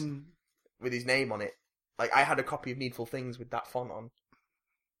 80s with his name on it. Like, I had a copy of Needful Things with that font on.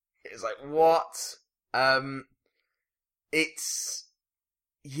 It's like, what? It's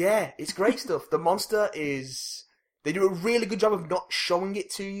great stuff. The monster is... They do a really good job of not showing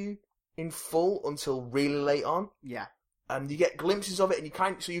it to you in full until really late on. Yeah. And you get glimpses of it, and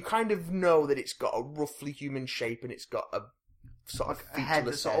you kind of know that it's got a roughly human shape, and it's got a sort of a head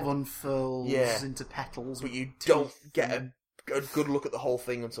that sort of unfurls into petals. But you don't get a good look at the whole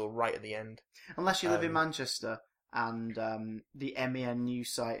thing until right at the end. Unless you live in Manchester, and the MEN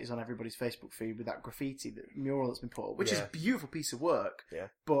news site is on everybody's Facebook feed with that graffiti, the mural that's been put up, which is a beautiful piece of work. Yeah.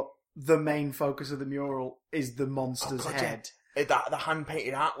 But the main focus of the mural is the monster's head. Yeah. The hand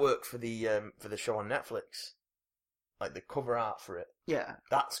painted artwork for the show on Netflix, like the cover art for it. Yeah.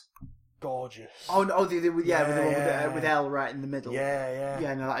 That's gorgeous. With L right in the middle. Yeah.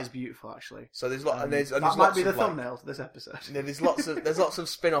 Yeah, no, that is beautiful actually. So there's that might be the thumbnail to this episode. There's lots of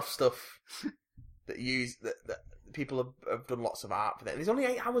spin-off stuff that people have done lots of art for that. There's only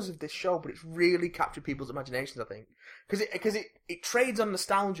 8 hours of this show, but it's really captured people's imaginations, I think, because it trades on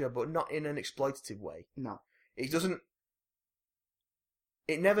nostalgia, but not in an exploitative way. No, it doesn't.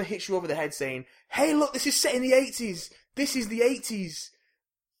 It never hits you over the head saying, "Hey, look, this is set in the 80s. This is the 80s."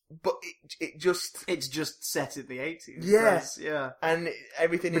 But it's just set in the 80s. Yeah, and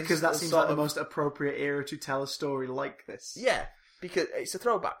everything because is that seems like the most appropriate era to tell a story like this. Yeah. Because it's a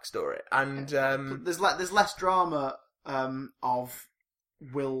throwback story, and there's less drama of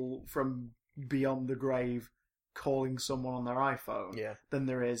Will from beyond the grave calling someone on their iPhone than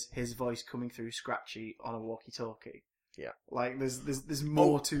there is his voice coming through scratchy on a walkie-talkie. Yeah, like there's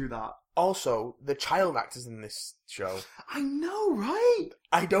more to that. Also, the child actors in this show, I know, right?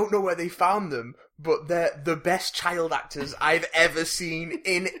 I don't know where they found them, but they're the best child actors I've ever seen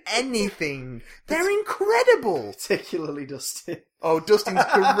in anything. They're incredible. Particularly Dustin. Oh, Dustin's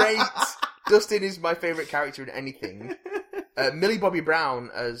great. Dustin is my favourite character in anything. Millie Bobby Brown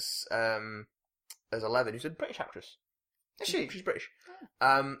as 11, who's a British actress. Is she? She's British.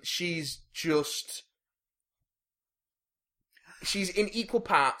 She's in equal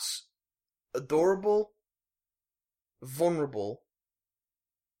parts adorable, vulnerable,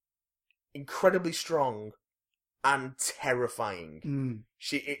 incredibly strong, and terrifying.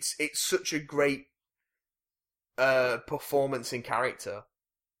 It's such a great performance in character.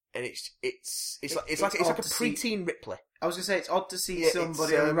 and it's like a preteen Ripley. I was going to say, it's odd to see Yeah,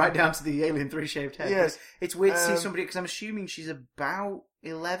 somebody right down to the alien 3-shaved head. Yes. It's weird to see somebody, because I'm assuming she's about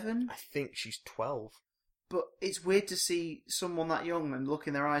 11. I think she's 12. But it's weird to see someone that young and look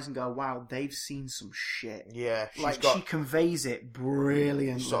in their eyes and go, wow, they've seen some shit. Yeah, she's like, got she conveys it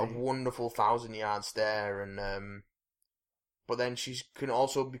brilliantly. sort of wonderful 1,000-yard stare, and but then she can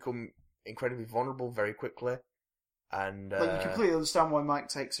also become incredibly vulnerable very quickly. And Like, you completely understand why Mike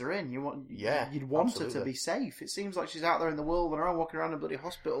takes her in. You'd want absolutely. her to be safe. It seems like she's out there in the world on her own, walking around in a bloody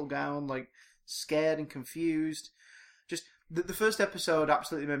hospital gown, like, scared and confused. Just, the first episode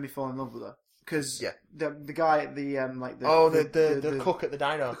absolutely made me fall in love with her. Because the guy at the, the cook at the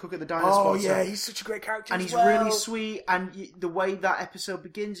diner. The cook at the diner Oh, spots yeah, her. he's such a great character And as he's well. really sweet, and the way that episode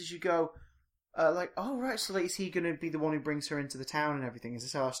begins is you go, like, oh, right, so like, is he going to be the one who brings her into the town and everything? Is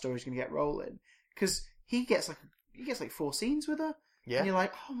this how our story's going to get rolling? Because he gets like 4 scenes with her, and you're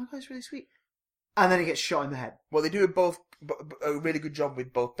like, oh my god, it's really sweet. And then he gets shot in the head. Well, they do a really good job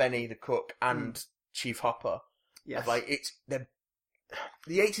with both Benny the cook and Chief Hopper. Yes. Of, like,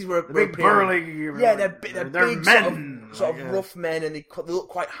 the 80s were big burly. Yeah, they're big men. sort of rough men, and they look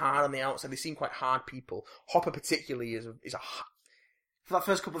quite hard on the outside. They seem quite hard people. Hopper particularly is a For that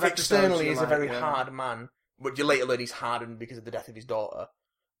first couple of episodes, externally is like, a very hard man. But you later learn he's hardened because of the death of his daughter.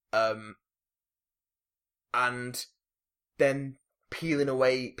 And then peeling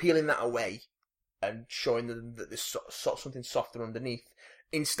that away and showing them that there's something softer underneath,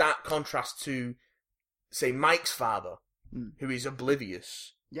 in stark contrast to, say, Mike's father, who is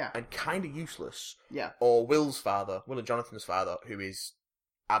oblivious and kind of useless, or Will and Jonathan's father, who is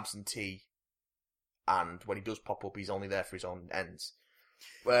absentee, and when he does pop up, he's only there for his own ends.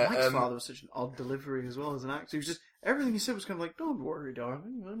 Where, Mike's father was such an odd delivery as well as an actor. He was just, everything he said was kind of like, don't worry,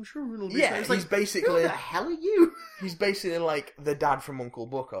 darling, I'm sure it'll be yeah, fine. he's like, basically who the hell are you? He's basically like the dad from Uncle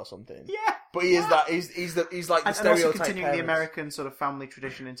Buck or something. Yeah, but he is that. He's like the and stereotype. also continuing parents. the American sort of family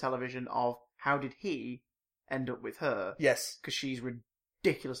tradition in television of how did he end up with her? Yes, because she's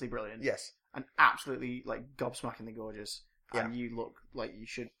ridiculously brilliant. Yes, and absolutely like gobsmackingly gorgeous. Yeah. And you look like you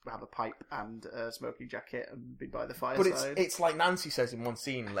should have a pipe and a smoking jacket and be by the fireside. But it's like Nancy says in one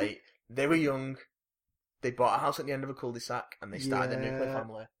scene, like, they were young, they bought a house at the end of a cul-de-sac, and they started their nuclear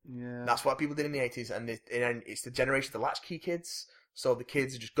family. Yeah. That's what people did in the 80s, and it's the generation of the latchkey kids, so the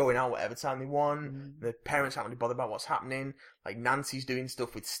kids are just going out whatever time they want, the parents aren't really bothered about what's happening, like Nancy's doing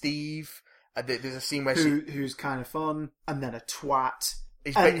stuff with Steve, there's a scene where who's kind of fun, and then a twat,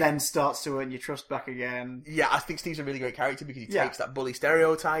 and then starts to earn your trust back again. Yeah, I think Steve's a really great character because he takes that bully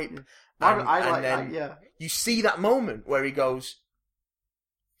stereotype. I like that, yeah. You see that moment where he goes,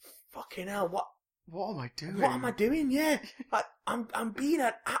 fucking hell, what am I doing? What am I doing? Yeah. I'm being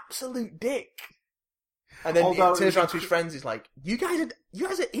an absolute dick. And then he turns around to his friends, he's like, you guys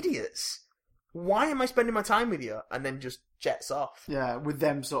are idiots. Why am I spending my time with you? And then just jets off. Yeah, with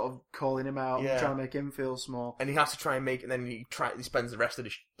them sort of calling him out and trying to make him feel small. And he has to try and make, and then he spends the rest of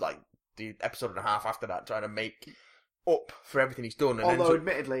the episode and a half after that trying to make up for everything he's done. And although,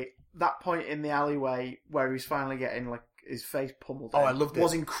 admittedly, that point in the alleyway where he's finally getting like his face pummeled I loved it.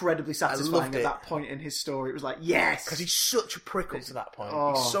 Was incredibly satisfying at that point in his story. It was like, yes! Because he's such a prick up to that point.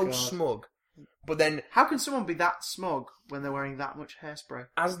 He's so smug. But then, how can someone be that smug when they're wearing that much hairspray?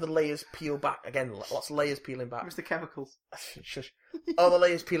 As the layers peel back, again, lots of layers peeling back. Where's the chemicals? Shush. All the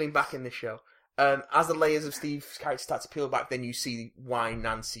layers peeling back in this show. As the layers of Steve's character start to peel back, then you see why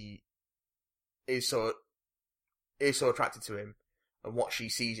Nancy is so attracted to him and what she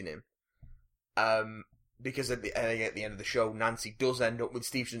sees in him. Because at the end of the show, Nancy does end up with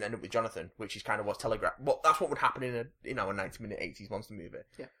Steve, doesn't end up with Jonathan, which is kind of what's telegraphed. Well, that's what would happen in a 90-minute 80s monster movie.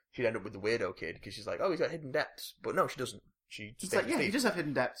 Yeah. She'd end up with the weirdo kid because she's like, oh, he's got hidden depths, but no, she doesn't. She's like, yeah, he does have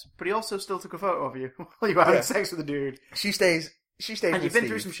hidden depths, but he also still took a photo of you while you were having sex with the dude. She stays. And you've been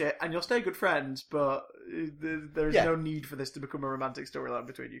through some shit, and you'll stay good friends, but there is no need for this to become a romantic storyline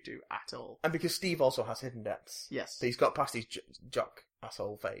between you two at all. And because Steve also has hidden depths. Yes. So he's got past his jock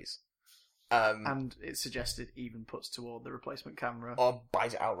asshole phase. And it's suggested even puts toward the replacement camera. Or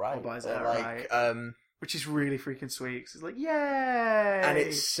buys it outright. Which is really freaking sweet. It's like, yay! And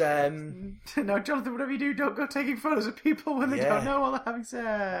it's... No, Jonathan, whatever you do, don't go taking photos of people when they don't know while they're having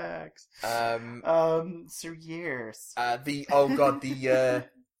sex. So years. But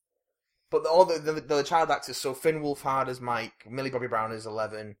all the child actors, so Finn Wolfhard as Mike, Millie Bobby Brown as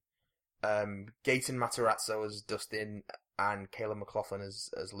 11, Gaten Matarazzo as Dustin, and Kayla MacLachlan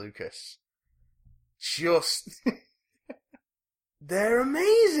as Lucas. They're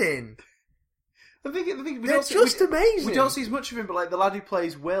amazing! The thing they're just amazing. We don't see as much of him, but like the lad who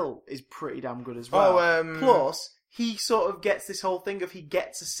plays Will is pretty damn good as well. Plus, he sort of gets this whole thing of he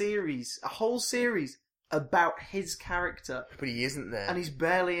gets a whole series about his character, But he isn't there. and he's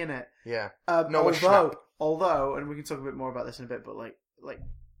barely in it. Yeah. Noah Schnapp. Although, and we can talk a bit more about this in a bit, but like,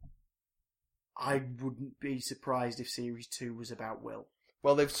 I wouldn't be surprised if Series 2 was about Will.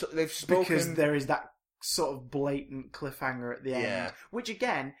 Well, they've spoken... Because there is that sort of blatant cliffhanger at the end, which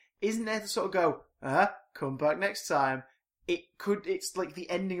again, isn't there to sort of go, come back next time. It's like the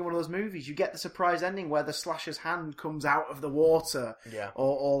ending of one of those movies. You get the surprise ending where the slasher's hand comes out of the water. Yeah.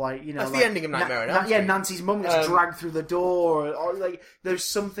 Or like, you know... That's like, the ending of Nightmare on Elm Street. Yeah, Nancy's mum gets dragged through the door. Or like, there's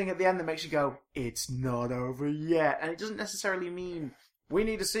something at the end that makes you go, it's not over yet. And it doesn't necessarily mean, we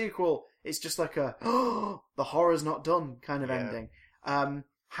need a sequel. It's just like a, the horror's not done kind of ending.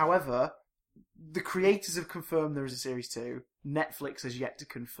 However, the creators have confirmed there is a Series 2. Netflix has yet to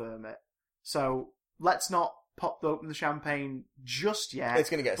confirm it. So, let's not pop open the champagne just yet. It's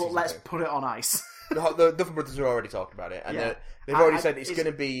going to get a but season let's 2. Put it on ice. The Duffer Brothers are already talking about it. And they've already said it's going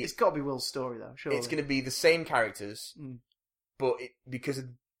to be... It's got to be Will's story, though, surely. It's going to be the same characters, but because of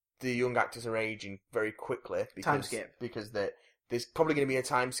the young actors are aging very quickly... Time skip. Because there's probably going to be a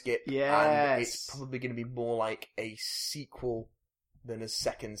time skip. Yes. And it's probably going to be more like a sequel than a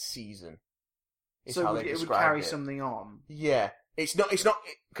second season. So it would carry something on. Yeah. It's not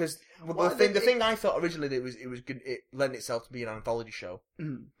because the thing I thought originally that it was good. It lent itself to be an anthology show,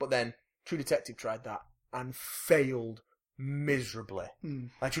 but then True Detective tried that and failed miserably.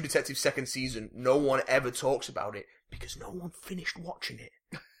 Like True Detective's second season, no one ever talks about it because no one finished watching it.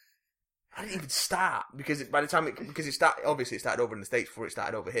 I didn't even start because by the time it started, obviously it started over in the States before it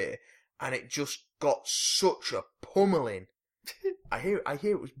started over here, and it just got such a pummeling. I hear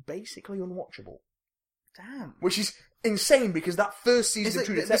it was basically unwatchable. Damn. Which is insane because that first season is of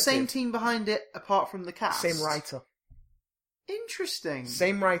True it Detective... the same team behind it apart from the cast? Same writer. Interesting.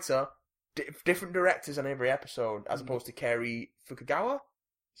 Same writer, different directors on every episode as opposed to Kerry Fukugawa?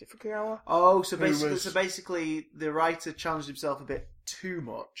 Is it Fukugawa? Oh, so basically the writer challenged himself a bit too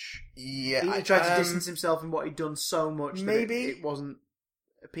much. Yeah. He tried to distance himself from what he'd done so much that it wasn't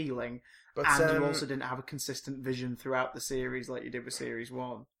appealing. But, and you also didn't have a consistent vision throughout the series like you did with Series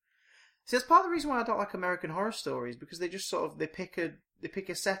 1. See, that's part of the reason why I don't like American Horror Stories, because they just sort of they pick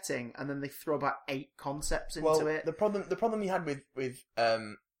a setting and then they throw about 8 concepts into it. The problem you had with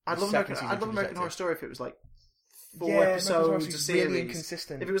I'd love American Horror Story if it was like 4 episodes a series. Really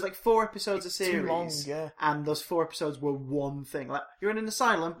inconsistent. If it was like 4 episodes a series, too long, yeah. And those 4 episodes were one thing. Like, you're in an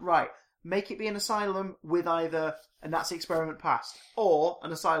asylum, right? Make it be an asylum with either a Nazi experiment past, or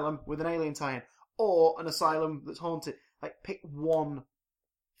an asylum with an alien tie-in, or an asylum that's haunted. Like, pick one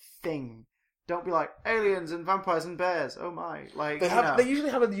thing. Don't be like aliens and vampires and bears. Oh my! Like they usually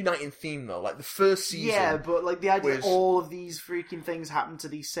have a uniting theme though. Like the first season, yeah, but like the idea that all of these freaking things happen to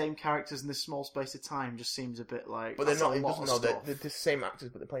these same characters in this small space of time just seems a bit like. But they're not. It doesn't know they're the same actors,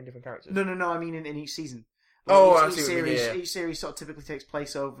 but they're playing different characters. No. I mean in each season. Like Each series sort of typically takes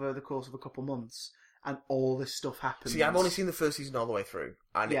place over the course of a couple months, and all this stuff happens. See, I've only seen the first season all the way through,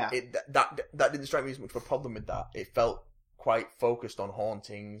 and that didn't strike me as much of a problem with that. It felt quite focused on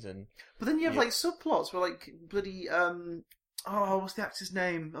hauntings and. But then you have like subplots where like bloody what's the actor's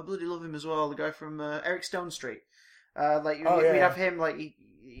name? I bloody love him as well. The guy from Eric Stone Street. We'd have him like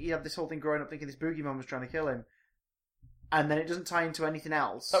he had this whole thing growing up thinking this boogeyman was trying to kill him. And then it doesn't tie into anything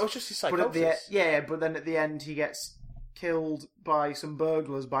else. That was just his psychosis. But then at the end he gets killed by some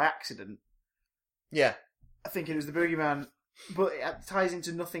burglars by accident. Yeah. I think it was the boogeyman. But it ties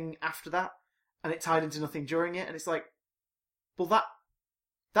into nothing after that. And it tied into nothing during it. And it's like, well,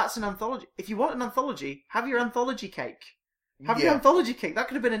 that's an anthology. If you want an anthology, have your anthology cake. Have your anthology cake. That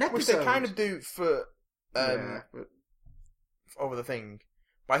could have been an episode. Which they kind of do for over the thing.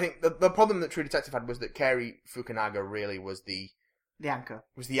 But I think the problem that True Detective had was that Kerry Fukunaga really was the anchor.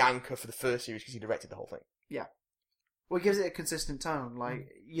 Was the anchor for the first series because he directed the whole thing. Yeah. Well, it gives it a consistent tone. Like,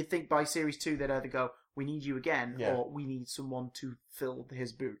 you'd think by Series 2 they'd either go, we need you again, or we need someone to fill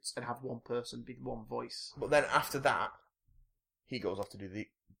his boots and have one person be one voice. But then after that, he goes off to do the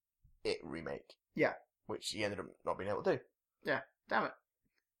It remake. Yeah. Which he ended up not being able to do. Yeah. Damn it.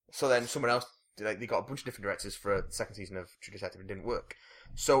 So then someone else, they got a bunch of different directors for the second season of True Detective and it didn't work.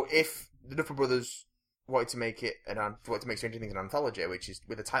 So if the Duffer Brothers wanted to make Stranger Things an anthology, which is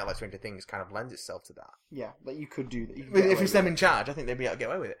with a title like Stranger Things, kind of lends itself to that. Yeah, but you could do that. If it's them in charge, I think they'd be able to get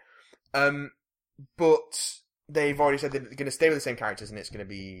away with it. But they've already said they're going to stay with the same characters, and it's going to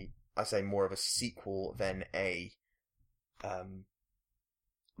be, I say, more of a sequel than a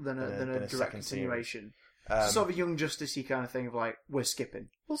direct continuation. Sort of a Young Justice-y kind of thing of like, we're skipping.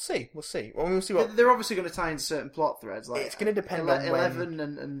 We'll see. Well, we'll see what... They're obviously going to tie into certain plot threads. Like it's going to depend on Eleven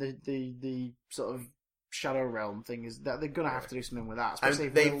and the sort of Shadow Realm thing is that they're going to have to do something with that, especially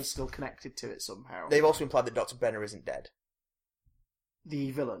if Will's still connected to it somehow. They've also implied that Dr. Benner isn't dead.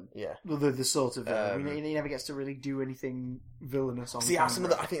 The villain, Yeah. well, the sort of villain. He never gets to really do anything villainous on. See,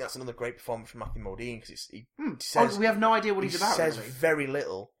 camera. I think that's another great performance from Matthew Modine because he says we have no idea what he's about. He says really. very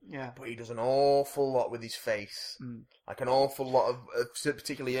little, Yeah. but he does an awful lot with his face. Like an awful lot of,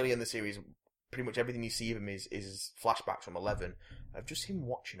 particularly early in the series, pretty much everything you see of him is flashbacks from 11 of just him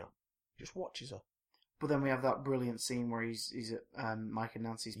watching her. He just watches her. But then we have that brilliant scene where he's at Mike and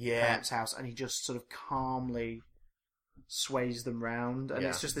Nancy's parents' house, and he just sort of calmly sways them round, and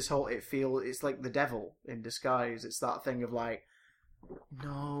it's just this whole. It's like the devil in disguise. It's that thing of like,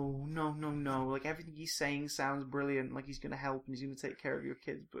 no, like everything he's saying sounds brilliant, like he's going to help and he's going to take care of your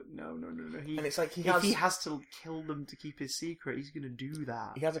kids, but no. And it's like if he has to kill them to keep his secret, he's going to do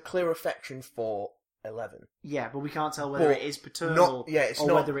that. He has a clear affection for 11. Yeah, but we can't tell whether it is paternal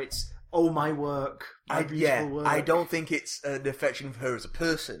whether it's my work, my beautiful work. I don't think it's an affection for her as a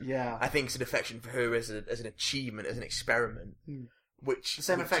person. Yeah, I think it's an affection for her as an achievement, as an experiment. Which the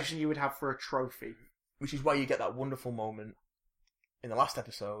same affection you would have for a trophy. Which is why you get that wonderful moment in the last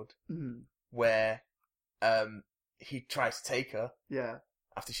episode where he tries to take her. Yeah,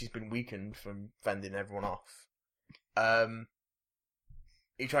 after she's been weakened from fending everyone off.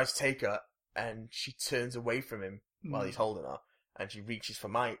 He tries to take her, and she turns away from him while he's holding her. And she reaches for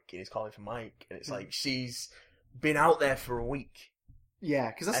Mike, and he's calling for Mike, and it's like she's been out there for a week. Yeah,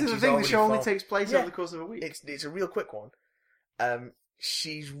 because that's the thing. The show only takes place over the course of a week. It's a real quick one.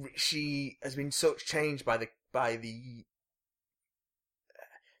 She has been so changed by the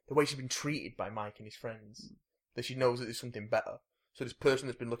way she's been treated by Mike and his friends that she knows that there's something better. So this person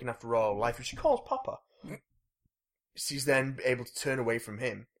that's been looking after her all life, who she calls Papa, she's then able to turn away from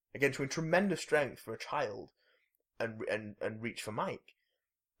him again, showing tremendous strength for a child. And reach for Mike.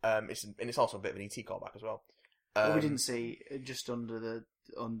 It's also a bit of an ET callback as well. What we didn't see just under the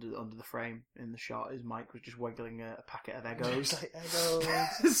frame in the shot is Mike was just wiggling a packet of Eggos. It's like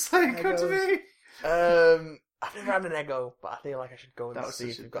Eggos. It's like good to me. I've never had an Eggo, but I feel like I should go and see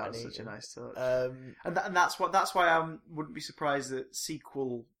if we've got any. That was such a nice touch. And that's why I wouldn't be surprised that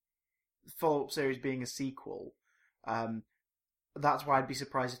follow-up series being a sequel. That's why I'd be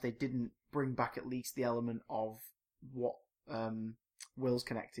surprised if they didn't bring back at least the element of what Will's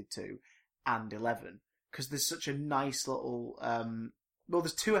connected to and 11, because there's such a nice little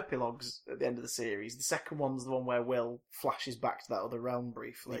there's two epilogues at the end of the series. The second one's the one where Will flashes back to that other realm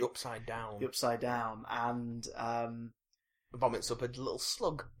briefly, the upside down, and vomits up a little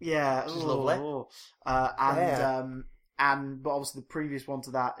slug. Yeah, which is lovely. But obviously the previous one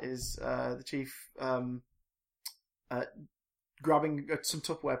to that is the chief grabbing some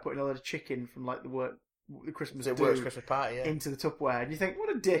Tupperware, putting a load of chicken from like the Christmas party into the Tupperware, and you think,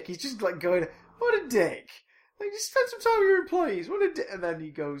 what a dick. He's just like going, what a dick. Like, just spend some time with your employees. What a dick. And then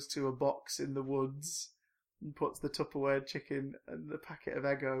he goes to a box in the woods and puts the Tupperware chicken and the packet of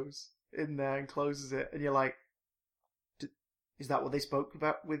Eggos in there and closes it. And you're like, is that what they spoke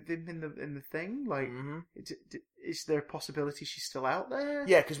about with him in the thing? Like, is there a possibility she's still out there?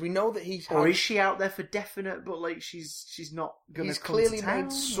 Yeah, because we know that or is she out there for definite? But like, she's not going to come to town. He's clearly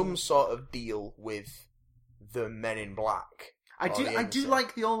made some sort of deal with the Men in Black. I do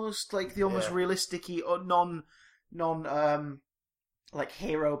like the almost realistic-y or non like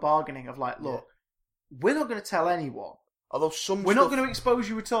hero bargaining of like, look, we're not going to tell anyone. Although we're not going to expose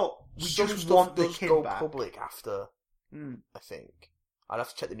you at all. We just want the kid go back. Public after. I think I'd have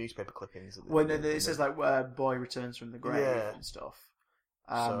to check the newspaper clippings. When it says like boy returns from the grave and stuff.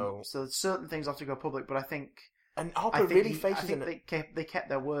 So certain things have to go public, but I think they kept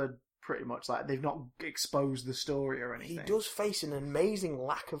their word pretty much. Like they've not exposed the story or anything. He does face an amazing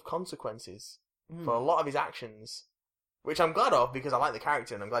lack of consequences for a lot of his actions, which I'm glad of because I like the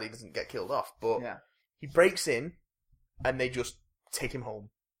character and I'm glad he doesn't get killed off. But he breaks in, and they just take him home.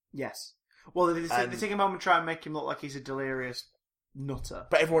 Yes. Well, they take him home and try and make him look like he's a delirious nutter.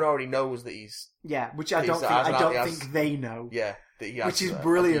 But everyone already knows that he's... Yeah, which I don't think they know. Yeah. Which is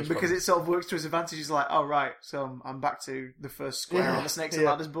brilliant, because it sort of works to his advantage. He's like, oh, right, so I'm back to the first square on the Snakes and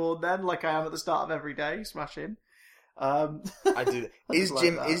Ladders board then, like I am at the start of every day, smashing. I do.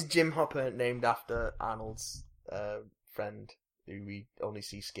 Is Jim Hopper named after Arnold's friend, who we only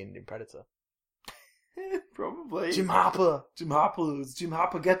see skinned in Predator? Probably. Jim Hopper,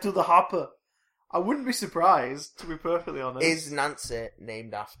 get to the hopper. I wouldn't be surprised, to be perfectly honest. Is Nancy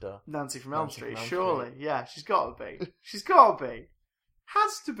named after Nancy from Elm Street? Surely, yeah, she's got to be.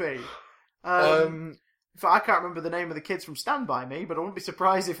 Has to be. I can't remember the name of the kids from Stand By Me, but I wouldn't be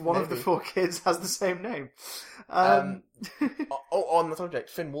surprised if one of the 4 kids has the same name. On the subject,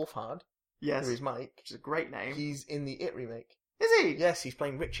 Finn Wolfhard Yes. Who is Mike. Which is a great name. He's in the It remake. Is he? Yes, he's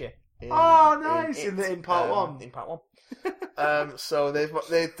playing Richie. Nice! It. In part one. In part one. So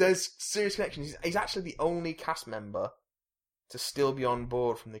there's serious connections. He's actually the only cast member to still be on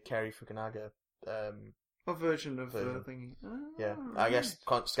board from the Kerry Fukunaga a version of version. the thingy. Yeah, I guess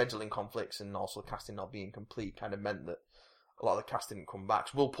scheduling conflicts and also casting not being complete kind of meant that a lot of the cast didn't come back.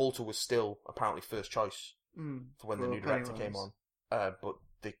 So Will Poulter was still apparently first choice for when the new director came on, but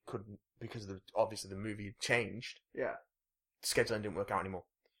they couldn't because obviously the movie had changed. Yeah, scheduling didn't work out anymore.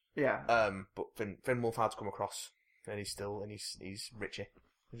 Yeah. But Finn Wolfhard's come across, and he's Richie,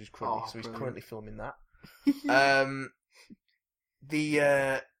 which is currently he's currently filming that.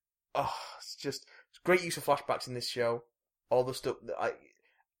 It's great use of flashbacks in this show. All the stuff that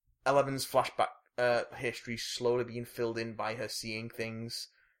Eleven's flashback history slowly being filled in by her seeing things.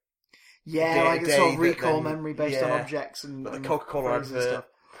 Yeah, like a sort of recall memory based on objects and the Coca-Cola advert, stuff.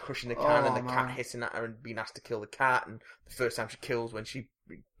 crushing the can and the cat hitting at her and being asked to kill the cat, and the first time she kills when she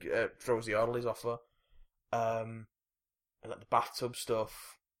throws the orderlies off her. And like the bathtub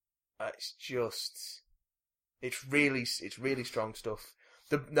stuff. It's really strong stuff.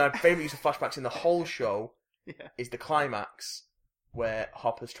 My favourite use of flashbacks in the whole show is the climax where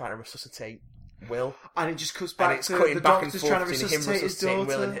Hopper's trying to resuscitate Will, and it just cuts back it's to cutting the back and doctor's forth trying to between him resuscitate his resuscitating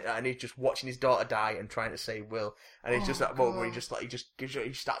daughter. Will, and he's just watching his daughter die and trying to save Will, and it's just that moment where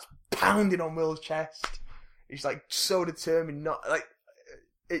he starts pounding on Will's chest. He's like so determined, not like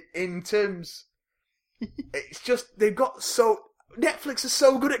in terms. It's just Netflix is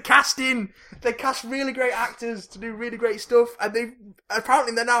so good at casting. They cast really great actors to do really great stuff, and they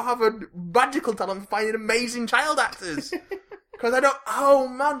now have a magical talent for finding amazing child actors. Because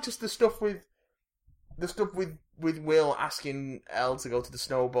just the stuff with Will asking Elle to go to the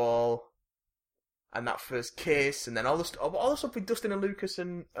snowball, and that first kiss, and then all the stuff with Dustin and Lucas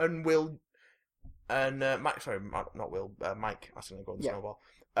and Will and Mike. Sorry, not Will. Mike asking to go to the snowball.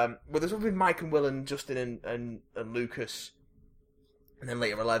 But there's stuff with Mike and Will and Justin and Lucas. And then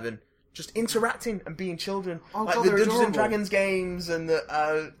later 11, just interacting and being children. Oh, like God, the they're Dungeons and adorable. Dragons games and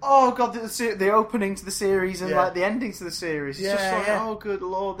the... the opening to the series and like the ending to the series. It's just like, oh good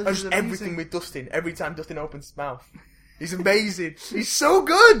lord, this is amazing. Everything with Dustin. Every time Dustin opens his mouth. He's amazing. He's so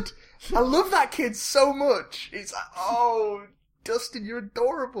good. I love that kid so much. It's like, oh, Dustin, you're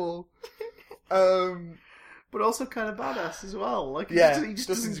adorable. But also kind of badass as well. Like, he just Dustin's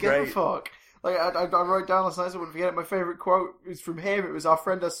doesn't give great. a fuck. Like, I wrote down last night, so I wouldn't forget it. My favourite quote is from him. It was, "Our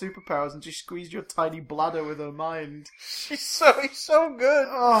friend has superpowers and she squeezed your tiny bladder with her mind." He's so good.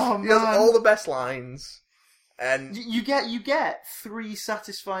 Oh, man. He has all the best lines. And You get three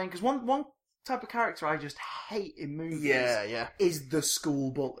satisfying... Because one type of character I just hate in movies is the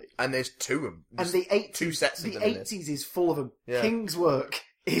school bully. And there's two of them. And the 80s, two sets of them in 80s is full of them. Yeah. King's Work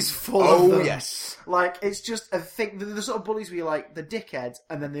is full of them. Oh, yes. Like, it's just a thing. The sort of bullies where you're like, the dickheads,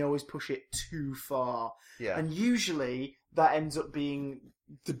 and then they always push it too far. Yeah. And usually, that ends up being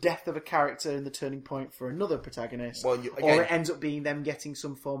the death of a character and the turning point for another protagonist. Well, or it ends up being them getting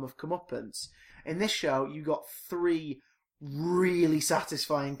some form of comeuppance. In this show, you got three really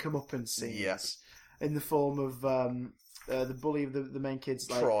satisfying comeuppance scenes. Yes. In the form of the bully of the main kid's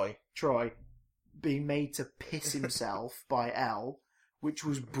Troy being made to piss himself by Elle, which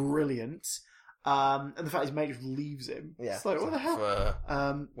was brilliant. And the fact his mate just leaves him. Yeah. It's like, what the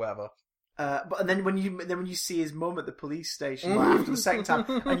hell? Whatever. But then when you see his mum at the police station like, after the second time,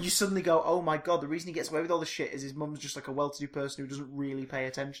 and you suddenly go, oh my god, the reason he gets away with all this shit is his mum's just like a well-to-do person who doesn't really pay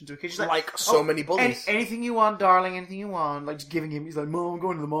attention to her kids. She's like so many bullies. Anything you want, darling, anything you want. Like, just giving him, he's like, Mum, I'm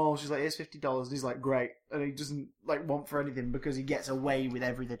going to the mall. She's like, here's $50. And he's like, great. And he doesn't like want for anything because he gets away with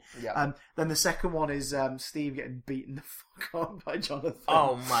everything. Yeah. Then the second one is Steve getting beaten the fuck up by Jonathan.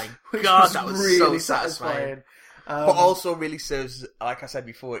 Oh my which god, was that was really so satisfying. But also really serves, like I said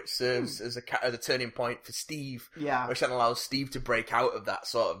before, it serves as a turning point for Steve. Yeah. Which then allows Steve to break out of that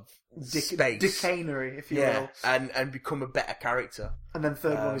sort of space. Decanery, if you will. And become a better character. And then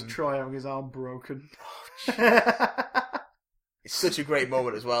third one is Troy having his arm broken. It's such a great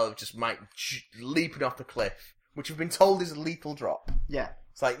moment as well of just Mike leaping off the cliff, which we've been told is a lethal drop. Yeah.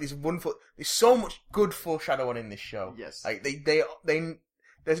 It's like there's so much good foreshadowing in this show. Yes. Like they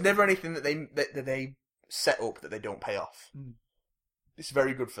there's never anything that they set up that they don't pay off. It's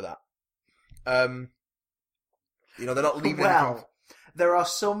very good for that. They're not leaving. Well, there are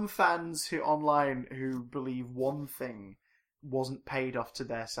some fans online who believe one thing wasn't paid off to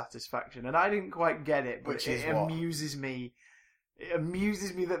their satisfaction, and I didn't quite get it, but it amuses me. It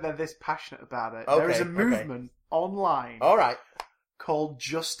amuses me that they're this passionate about it. There is a movement online. All right. Called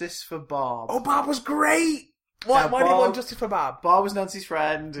Justice for Barb. Oh, Barb was great. Why Now, do you Bob- want justice for Barb? Bar was Nancy's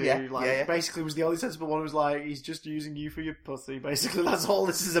friend who, Yeah. basically was the only sensible one who was like, he's just using you for your pussy. Basically, that's all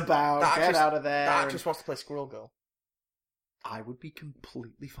this is about. That Get actress- out of there. That actress wants to play Squirrel Girl. I would be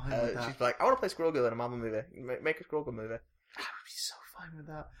completely fine with that. She's like, I want to play Squirrel Girl in a Marvel movie. Make a Squirrel Girl movie. I would be so fine with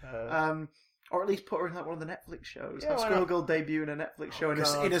that. Or at least put her in like one of the Netflix shows. Yeah, Have why Squirrel not? Girl debut in a Netflix show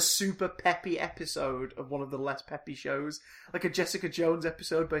God. in a super peppy episode of one of the less peppy shows, like a Jessica Jones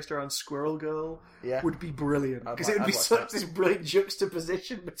episode based around Squirrel Girl, Yeah. would be brilliant because I'd it would be watch such that. this brilliant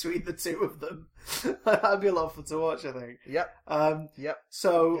juxtaposition between the two of them. That'd be a lot of fun to watch, I think. Yep. Yep.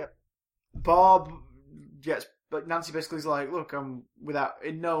 So Yep. Bob gets, but Nancy basically is like, look, I'm without,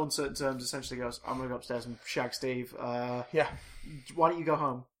 in no uncertain terms, essentially goes, I'm going to go upstairs and shag Steve. Yeah. Why don't you go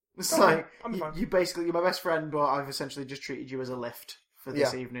home? It's Okay, like, I'm fine. you basically, you're my best friend, but I've essentially just treated you as a lift for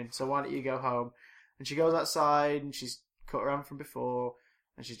this Yeah. evening. So why don't you go home? And she goes outside and she's cut her hand from before.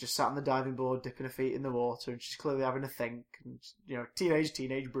 And she's just sat on the diving board, dipping her feet in the water, and she's clearly having a think. And,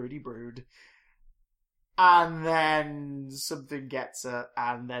 teenage, brood. And then something gets her,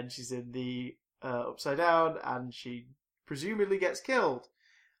 and then she's in the upside down, and she presumably gets killed.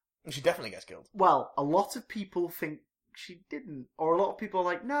 She definitely gets killed. Well, a lot of people think she didn't. Or a lot of people are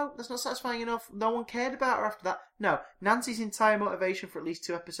like, no, that's not satisfying enough. No one cared about her after that. No, Nancy's entire motivation for at least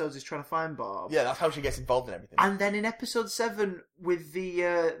 2 episodes is trying to find Barb. Yeah, that's how she gets involved in everything. And then in episode 7, with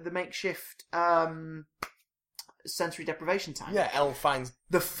the makeshift sensory deprivation tank, Yeah, Elle finds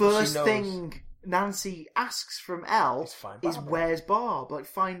the first she knows. thing Nancy asks from Elle It's fine, is, Barbara. where's Barb? Like,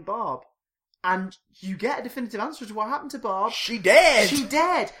 find Barb. And you get a definitive answer to what happened to Barb. she dead. She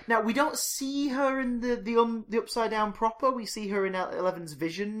dead. Now, we don't see her in the Upside Down proper. We see her in Eleven's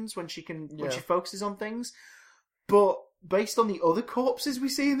visions when she Yeah. focuses on things. But based on the other corpses we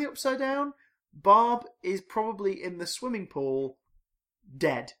see in the Upside Down, Barb is probably in the swimming pool,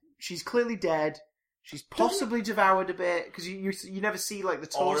 dead. She's clearly dead. She's possibly devoured a bit, because you never see like the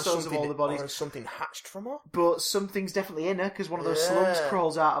torsos of all the bodies. Or is something hatched from her? But something's definitely in her, because one of those Yeah. slugs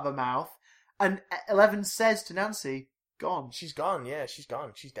crawls out of her mouth. And Eleven says to Nancy, gone. She's gone, yeah, she's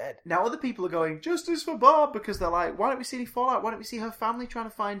gone. She's dead. Now other people are going, justice for Barb, because they're like, why don't we see any fallout? Why don't we see her family trying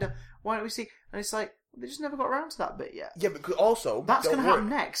to find her? Why don't we see... And it's like, they just never got around to that bit yet. Yeah, but also... That's don't going to happen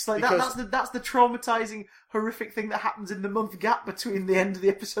worry, next. Like because- that's the traumatizing, horrific thing that happens in the month gap between the end of the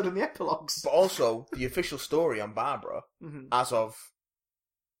episode and the epilogues. But also, the official story on Barbara, Mhm.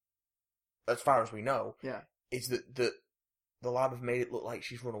 as far as we know, Yeah. is that the lab have made it look like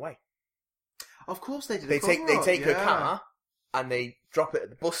she's run away. Of course they did. They take her yeah. car and they drop it at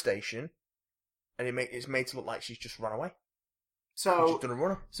the bus station, and it's made to look like she's just run away. So She's done a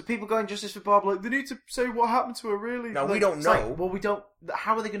runner. So people going justice for Barb, like, they need to say what happened to her, really. Now, Like, we don't it's like, know. well, we don't...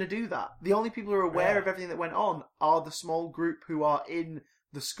 How are they going to do that? The only people who are aware Yeah. of everything that went on are the small group who are in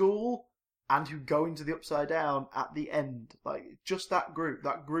the school and who go into the Upside Down at the end. Like, just that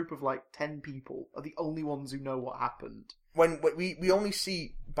group of, like, 10 people are the only ones who know what happened. When we only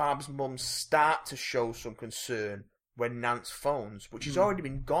see Barb's mum start to show some concern when Nance phones, which has already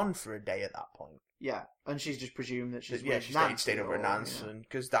been gone for a day at that point. Yeah, and she's just presumed that she's Yeah, with she Nancy stayed over at or, Nance, yeah. and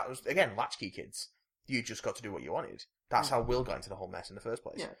because that was, again, latchkey kids. You just got to do what you wanted. That's how Will got into the whole mess in the first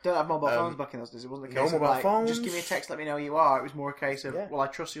place. Yeah, don't have mobile phones back in those days. It wasn't a no case of mobile like, phones. just give me a text, let me know who you are. It was more a case of, Yeah. well, I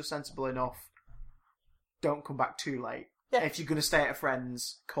trust you're sensible enough. Don't come back too late. Yeah. If you're going to stay at a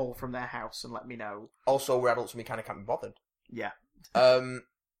friend's, call from their house and let me know. Also, we're adults and we kind of can't be bothered. Yeah.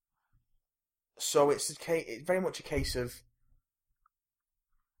 So it's very much a case of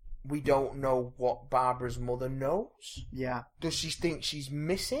we don't know what Barbara's mother knows. Yeah. Does she think she's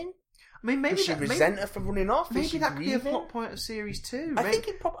missing? I mean, maybe Does she resent her for running off? Is Maybe she that could be a grieving? plot point of series 2. I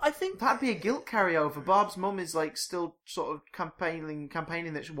think that'd be a guilt carryover. Barb's mum is like still sort of campaigning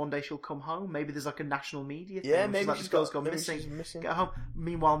that one day she'll come home. Maybe there's like a national media thing. Yeah, where maybe she's like, she's this girl's got- gone maybe missing. she's missing. Get home.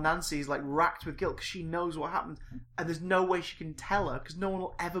 Meanwhile, Nancy's like racked with guilt because she knows what happened, and there's no way she can tell her because no one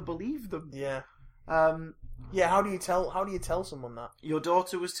will ever believe them. Yeah. Um, Yeah, how do you tell someone that? your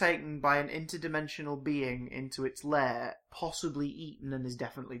daughter was taken by an interdimensional being into its lair, possibly eaten, and is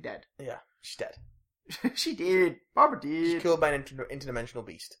definitely dead. Yeah, she's dead. She did. Barbara She's did. killed by an interdimensional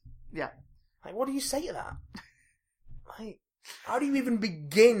beast. Yeah. Like, what do you say to that? Like, how do you even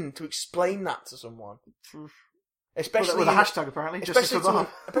begin to explain that to someone? Especially with a hashtag, apparently. Justice especially for Barb.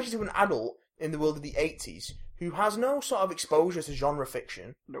 especially to an adult in the world of the 80s who has no sort of exposure to genre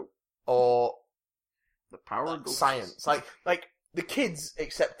fiction Nope. or The power of ghosts. science. Like the kids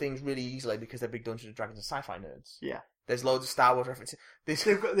accept things really easily because they're big Dungeons and Dragons and sci-fi nerds. Yeah. There's loads of Star Wars references.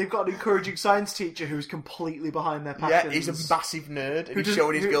 They've got an encouraging science teacher who's completely behind their Yeah, passions. he's a massive nerd, and he's does-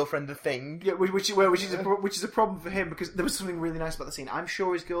 showing his who- girlfriend the thing. Yeah, which is a problem for him because there was something really nice about the scene. I'm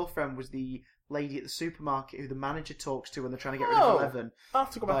sure his girlfriend was the lady at the supermarket who the manager talks to when they're trying to get rid of Eleven. I'll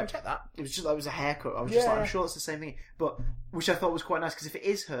have to go back and check that. It was a haircut. I was just like, I'm sure it's the same thing. But, which I thought was quite nice, because if it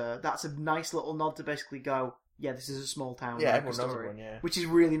is her, that's a nice little nod to basically go, yeah, this is a small town. Yeah, everyone knows everyone, which is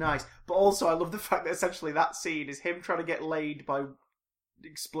really nice. But also, I love the fact that essentially that scene is him trying to get laid by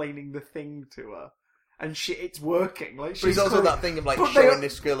explaining the thing to her. And it's working. Like, but it's also that thing of like showing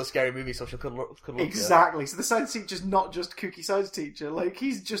this girl a scary movie so she could look exactly. So the science teacher's not just kooky science teacher. Like,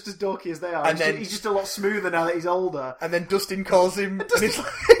 he's just as dorky as they are. And he's just a lot smoother now that he's older. And then Dustin calls him. And Dustin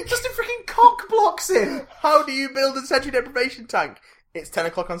freaking cock blocks him. How do you build a sensory deprivation tank? It's 10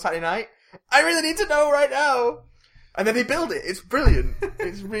 o'clock on Saturday night. I really need to know right now. And then they build it. It's brilliant.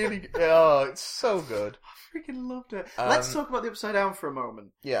 It's really it's so good. I freaking loved it. Let's talk about the Upside Down for a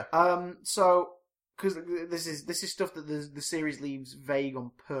moment. Yeah. So. Because this is stuff that the series leaves vague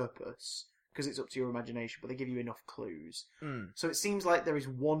on purpose, because it's up to your imagination, but they give you enough clues. So it seems like there is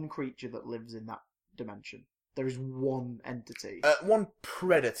one creature that lives in that dimension. There is one entity. One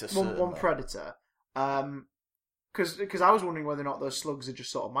predator, One predator. Because I was wondering whether or not those slugs are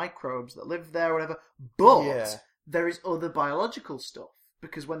just sort of microbes that live there or whatever. But there is other biological stuff.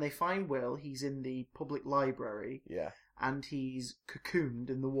 Because when they find Will, he's in the public library. Yeah. And he's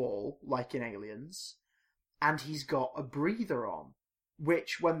cocooned in the wall, like in Aliens. And he's got a breather on,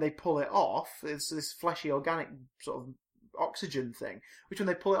 which when they pull it off, it's this fleshy organic sort of oxygen thing, which when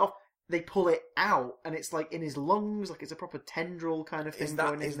they pull it off, they pull it out, and it's like in his lungs, like it's a proper tendril kind of thing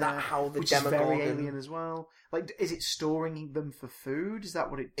going in there. Is that how the which is very alien as well. Like, is it storing them for food? Is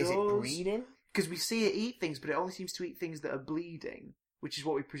that what it does? Is it breeding? Because we see it eat things, but it only seems to eat things that are bleeding, which is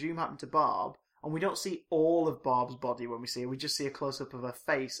what we presume happened to Barb. And we don't see all of Barb's body when we see her. We just see a close-up of her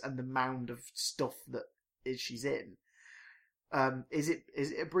face and the mound of stuff that she's in. Is it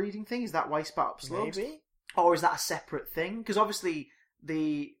a breeding thing? Is that why he spat up slugs? Maybe. Or is that a separate thing? Because obviously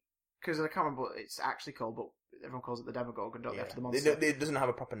because I can't remember what it's actually called, but everyone calls it the Demogorgon, don't they, after the monster? It doesn't have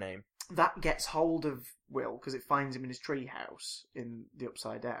a proper name. That gets hold of Will because it finds him in his treehouse in the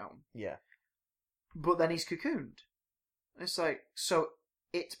Upside Down. Yeah. But then he's cocooned. It's like, so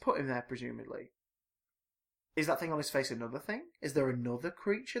it's put him there, presumably. Is that thing on his face another thing? Is there another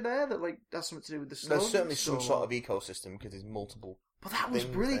creature there that has something to do with the slugs? There's certainly some sort of ecosystem because there's multiple. But that was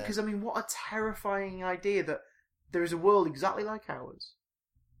brilliant because what a terrifying idea that there is a world exactly like ours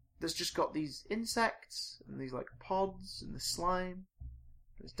that's just got these insects and these pods and the slime.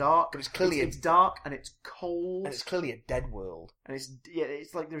 It's dark, but it's clearly it's dark and it's cold, and it's clearly a dead world. And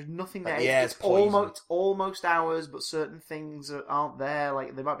it's like there's nothing there. It's almost ours, but certain things aren't there.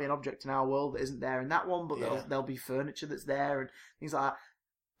 Like there might be an object in our world that isn't there in that one, but there'll be furniture that's there and things like that.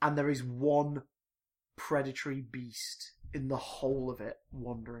 And there is one predatory beast in the whole of it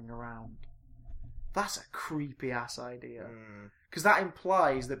wandering around. That's a creepy ass idea. Because that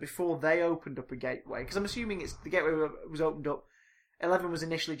implies that before they opened up a gateway, because I'm assuming the gateway was opened up. 11 was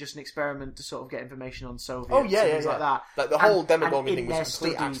initially just an experiment to sort of get information on Soviets and things like that. Like the whole Demogorgon thing was a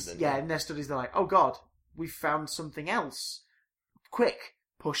complete accident. Yeah, in their studies they're like, oh god, we've found something else. Quick,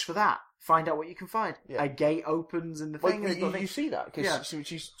 push for that. Find out what you can find. Yeah. A gate opens in the thing. You see that? Because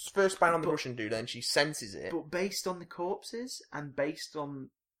she's first spying on the Russian dude and she senses it. But based on the corpses and based on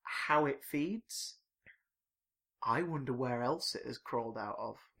how it feeds, I wonder where else it has crawled out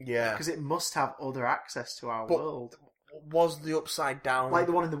of. Yeah. Because it must have other access to our world. Was the Upside Down... Like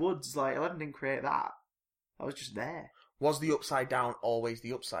the one in the woods, 11 didn't create that. That was just there. Was the Upside Down always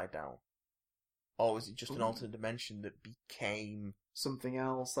the Upside Down? Or was it just an alternate dimension that became... something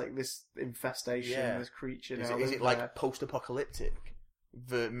else, like this infestation, this creature. Is it like post-apocalyptic?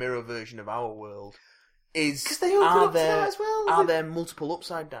 The mirror version of our world? Because they open up to that as well. Are there multiple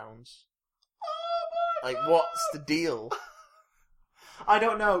Upside Downs? Oh my God. What's the deal? I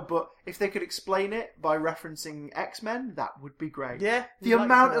don't know, but if they could explain it by referencing X-Men, that would be great. Yeah. The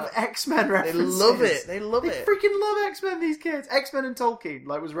amount of X-Men references. They love it. They freaking love X-Men, these kids. X-Men and Tolkien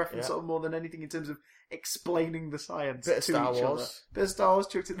was referenced sort of more than anything in terms of explaining the science to each other. Bit of Star Wars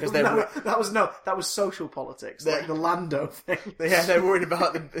chucked in. That was social politics, like the Lando thing. Yeah, they're worried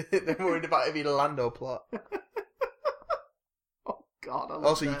about it being a Lando plot. Oh God!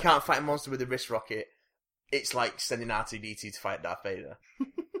 Also, you can't fight a monster with a wrist rocket. It's like sending R2-D2 to fight Darth Vader.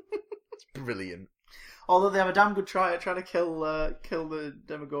 It's brilliant. Although they have a damn good try at trying to kill the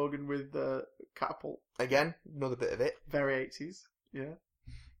Demogorgon with catapult. Again, another bit of it. Very 80s, yeah.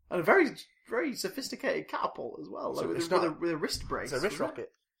 And a very, very sophisticated catapult as well, with a wrist brace. It's a wrist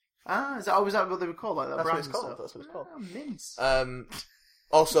rocket. Ah, is that what they would call That's what it's called. That's what it's called. Mince.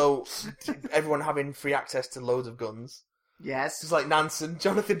 Also, everyone having free access to loads of guns. Yes. It's like Nansen,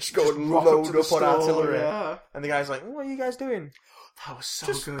 Jonathan just go and load up on artillery. Yeah. And the guy's like, what are you guys doing? That was so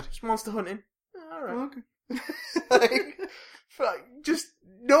just good. Just monster hunting. alright. Okay. Just,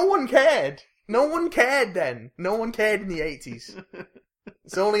 no one cared. No one cared then. No one cared in the 80s.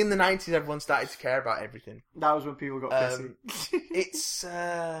 It's only in the 90s everyone started to care about everything. That was when people got pissy. It's,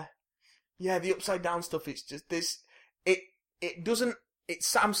 yeah, the upside down stuff, it's just this, it doesn't,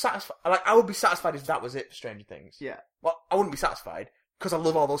 I'm satisfied, like, I would be satisfied if that was it for Stranger Things. Yeah. Well, I wouldn't be satisfied, because I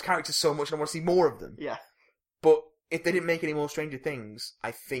love all those characters so much and I want to see more of them. Yeah. But if they didn't make any more Stranger Things,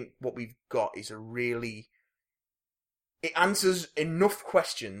 I think what we've got is a really, it answers enough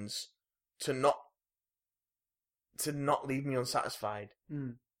questions to not leave me unsatisfied.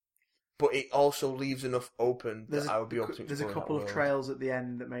 Mm. But it also leaves enough open that I would be able to explore. There's a couple of trails at the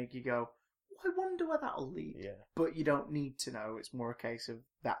end that make you go, I wonder where that'll lead. Yeah. But you don't need to know. It's more a case of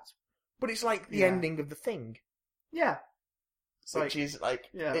that's... But it's like the ending of The Thing. Yeah. It's which is like...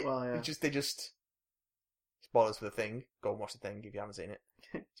 Yeah, They just... Spoilers for The Thing. Go and watch The Thing if you haven't seen it.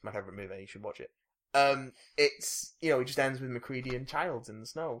 It's my favourite movie. You should watch it. It's, it just ends with MacReady and Childs in the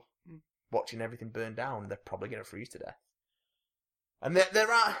snow. Watching everything burn down. They're probably going to freeze to death. And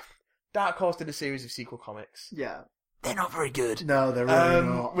there are... Dark Horse did a series of sequel comics. Yeah. They're not very good. No, they're really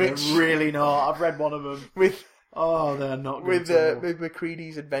not. They're really not. I've read one of them. They're not good with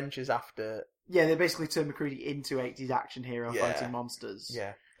MacReady's adventures after... Yeah, they basically turned MacReady into 80s action hero fighting monsters.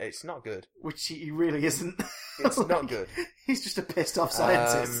 Yeah, it's not good. Which he really isn't. It's not good. He's just a pissed off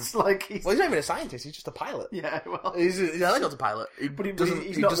scientist. Well, he's not even a scientist. He's just a pilot. Yeah, well... He's a helicopter pilot. But he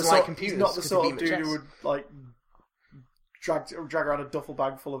doesn't like computers. He's not the sort of dude who would, like... Drag around a duffel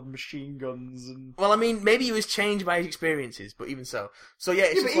bag full of machine guns and... Well, I mean, maybe he was changed by his experiences, but even so. So yeah,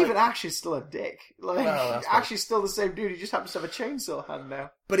 it's but even Ash is still a dick. Like, Ash is still the same dude, he just happens to have a chainsaw hand now.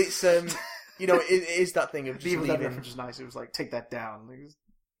 But it's, it is that thing of just Even leaving... that reference was nice, it was like, take that down. Like,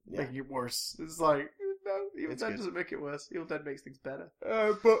 making it worse. It's like, no, Evil Dead doesn't make it worse. Evil Dead makes things better.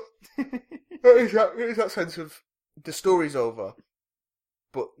 But it's that sense of, the story's over,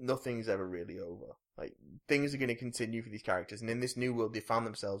 but nothing's ever really over. Like, things are going to continue for these characters, and in this new world they found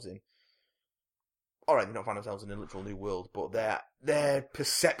themselves in... Alright, they've not found themselves in a literal new world, but their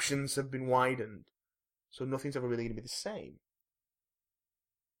perceptions have been widened, so nothing's ever really going to be the same.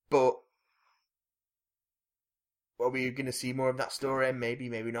 But... are we going to see more of that story? Maybe,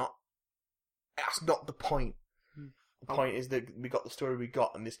 maybe not. That's not the point. The point is that we got the story we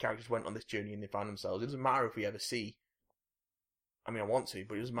got, and these characters went on this journey and they found themselves. It doesn't matter if we ever see... I mean, I want to,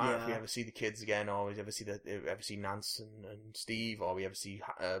 but it doesn't matter if we ever see the kids again, or we ever see Nance and Steve, or we ever see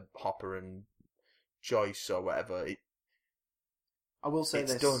Hopper and Joyce, or whatever. I will say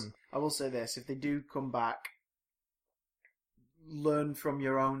it's this. Done. I will say this: if they do come back, learn from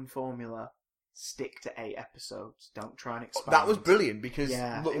your own formula. Stick to 8 episodes. Don't try and expand. That was brilliant because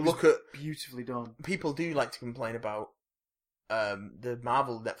look at beautifully done. People do like to complain about the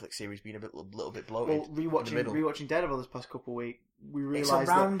Marvel Netflix series being a little bit bloated. Well, rewatching Daredevil this past couple of weeks, we realised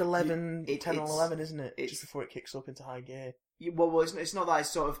it's around that 10 or 11, isn't it? Just before it kicks up into high gear. Well, it's not that. It's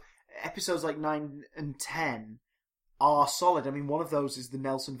sort of episodes like 9 and 10 are solid. I mean, one of those is the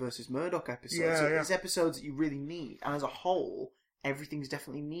Nelson versus Murdoch episode. Yeah, It's episodes that you really need, and as a whole, everything's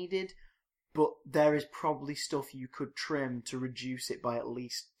definitely needed. But there is probably stuff you could trim to reduce it by at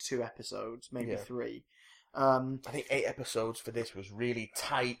least 2 episodes, maybe 3. I think 8 episodes for this was really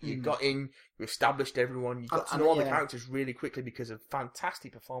tight. You got in, you established everyone, you got to know all the characters really quickly because of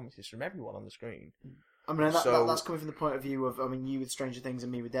fantastic performances from everyone on the screen. I mean, that's coming from the point of view of, you with Stranger Things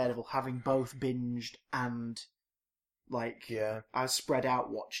and me with Daredevil, having both binged and, I spread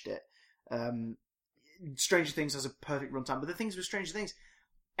out watched it. Stranger Things has a perfect runtime, but the things with Stranger Things,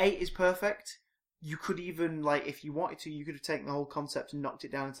 8 is perfect. You could even, if you wanted to, you could have taken the whole concept and knocked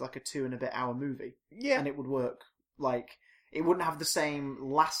it down into a 2 and a bit hour movie. Yeah. And it would work. It wouldn't have the same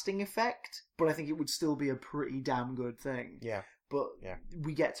lasting effect, but I think it would still be a pretty damn good thing. Yeah. But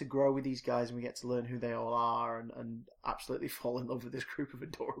we get to grow with these guys and we get to learn who they all are and absolutely fall in love with this group of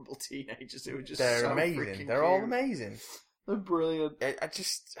adorable teenagers who are just They're so amazing. They're cute. all amazing. They're brilliant. I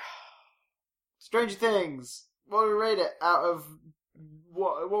just... Stranger Things. What would you rate it out of...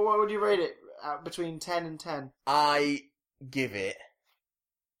 What would you rate it? Between 10 and 10. I give it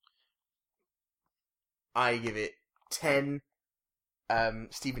 10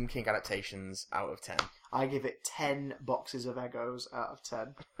 Stephen King adaptations out of 10. I give it 10 boxes of Eggos out of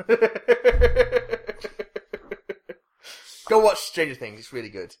 10. Go watch Stranger Things. It's really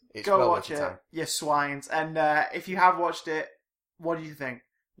good. It's Go well watch worth it, your time. you swines. And if you have watched it, what do you think?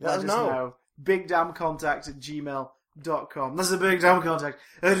 Let us know. BigDamnContact@gmail.com. That's a big damn contact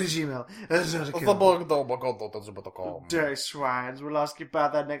at gmail.com. Dirty swines. We'll ask you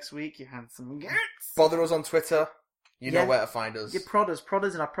about that next week, you handsome gits. Bother us on Twitter. You know where to find us. Your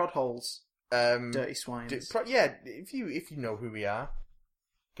prodders in our prod holes. Dirty swines. If you know who we are,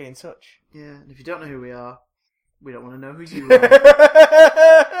 get in touch. Yeah, and if you don't know who we don't want to know who you are.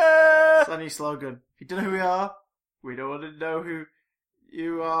 It's our new slogan. If you don't know who we don't want to know who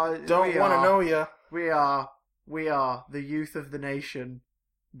you are. Don't want to know you. We are the youth of the nation.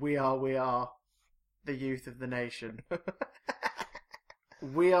 We are the youth of the nation.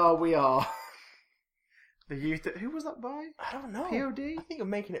 We are the youth. Who was that by? I don't know. POD? I think I'm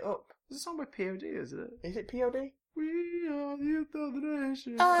making it up. It's a song by POD, isn't it? Is it POD? We are the youth of the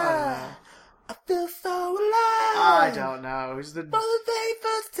nation. I feel so alive. I don't know. It's For the very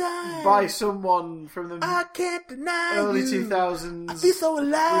first time. by someone from the I can't deny early you. 2000s. I feel so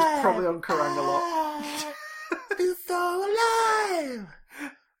alive. Who's probably on Kerrang a lot. I feel so alive.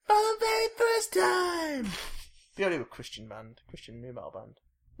 For the very first time. POD were Christian new metal band.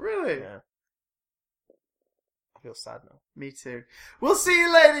 Really? Yeah. I feel sad now. Me too. We'll see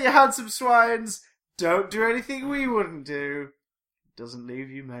you later, you handsome swines. Don't do anything we wouldn't do. Doesn't leave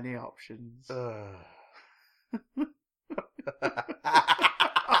you many options. Get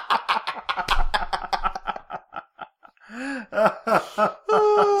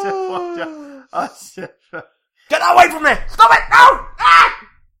away from me!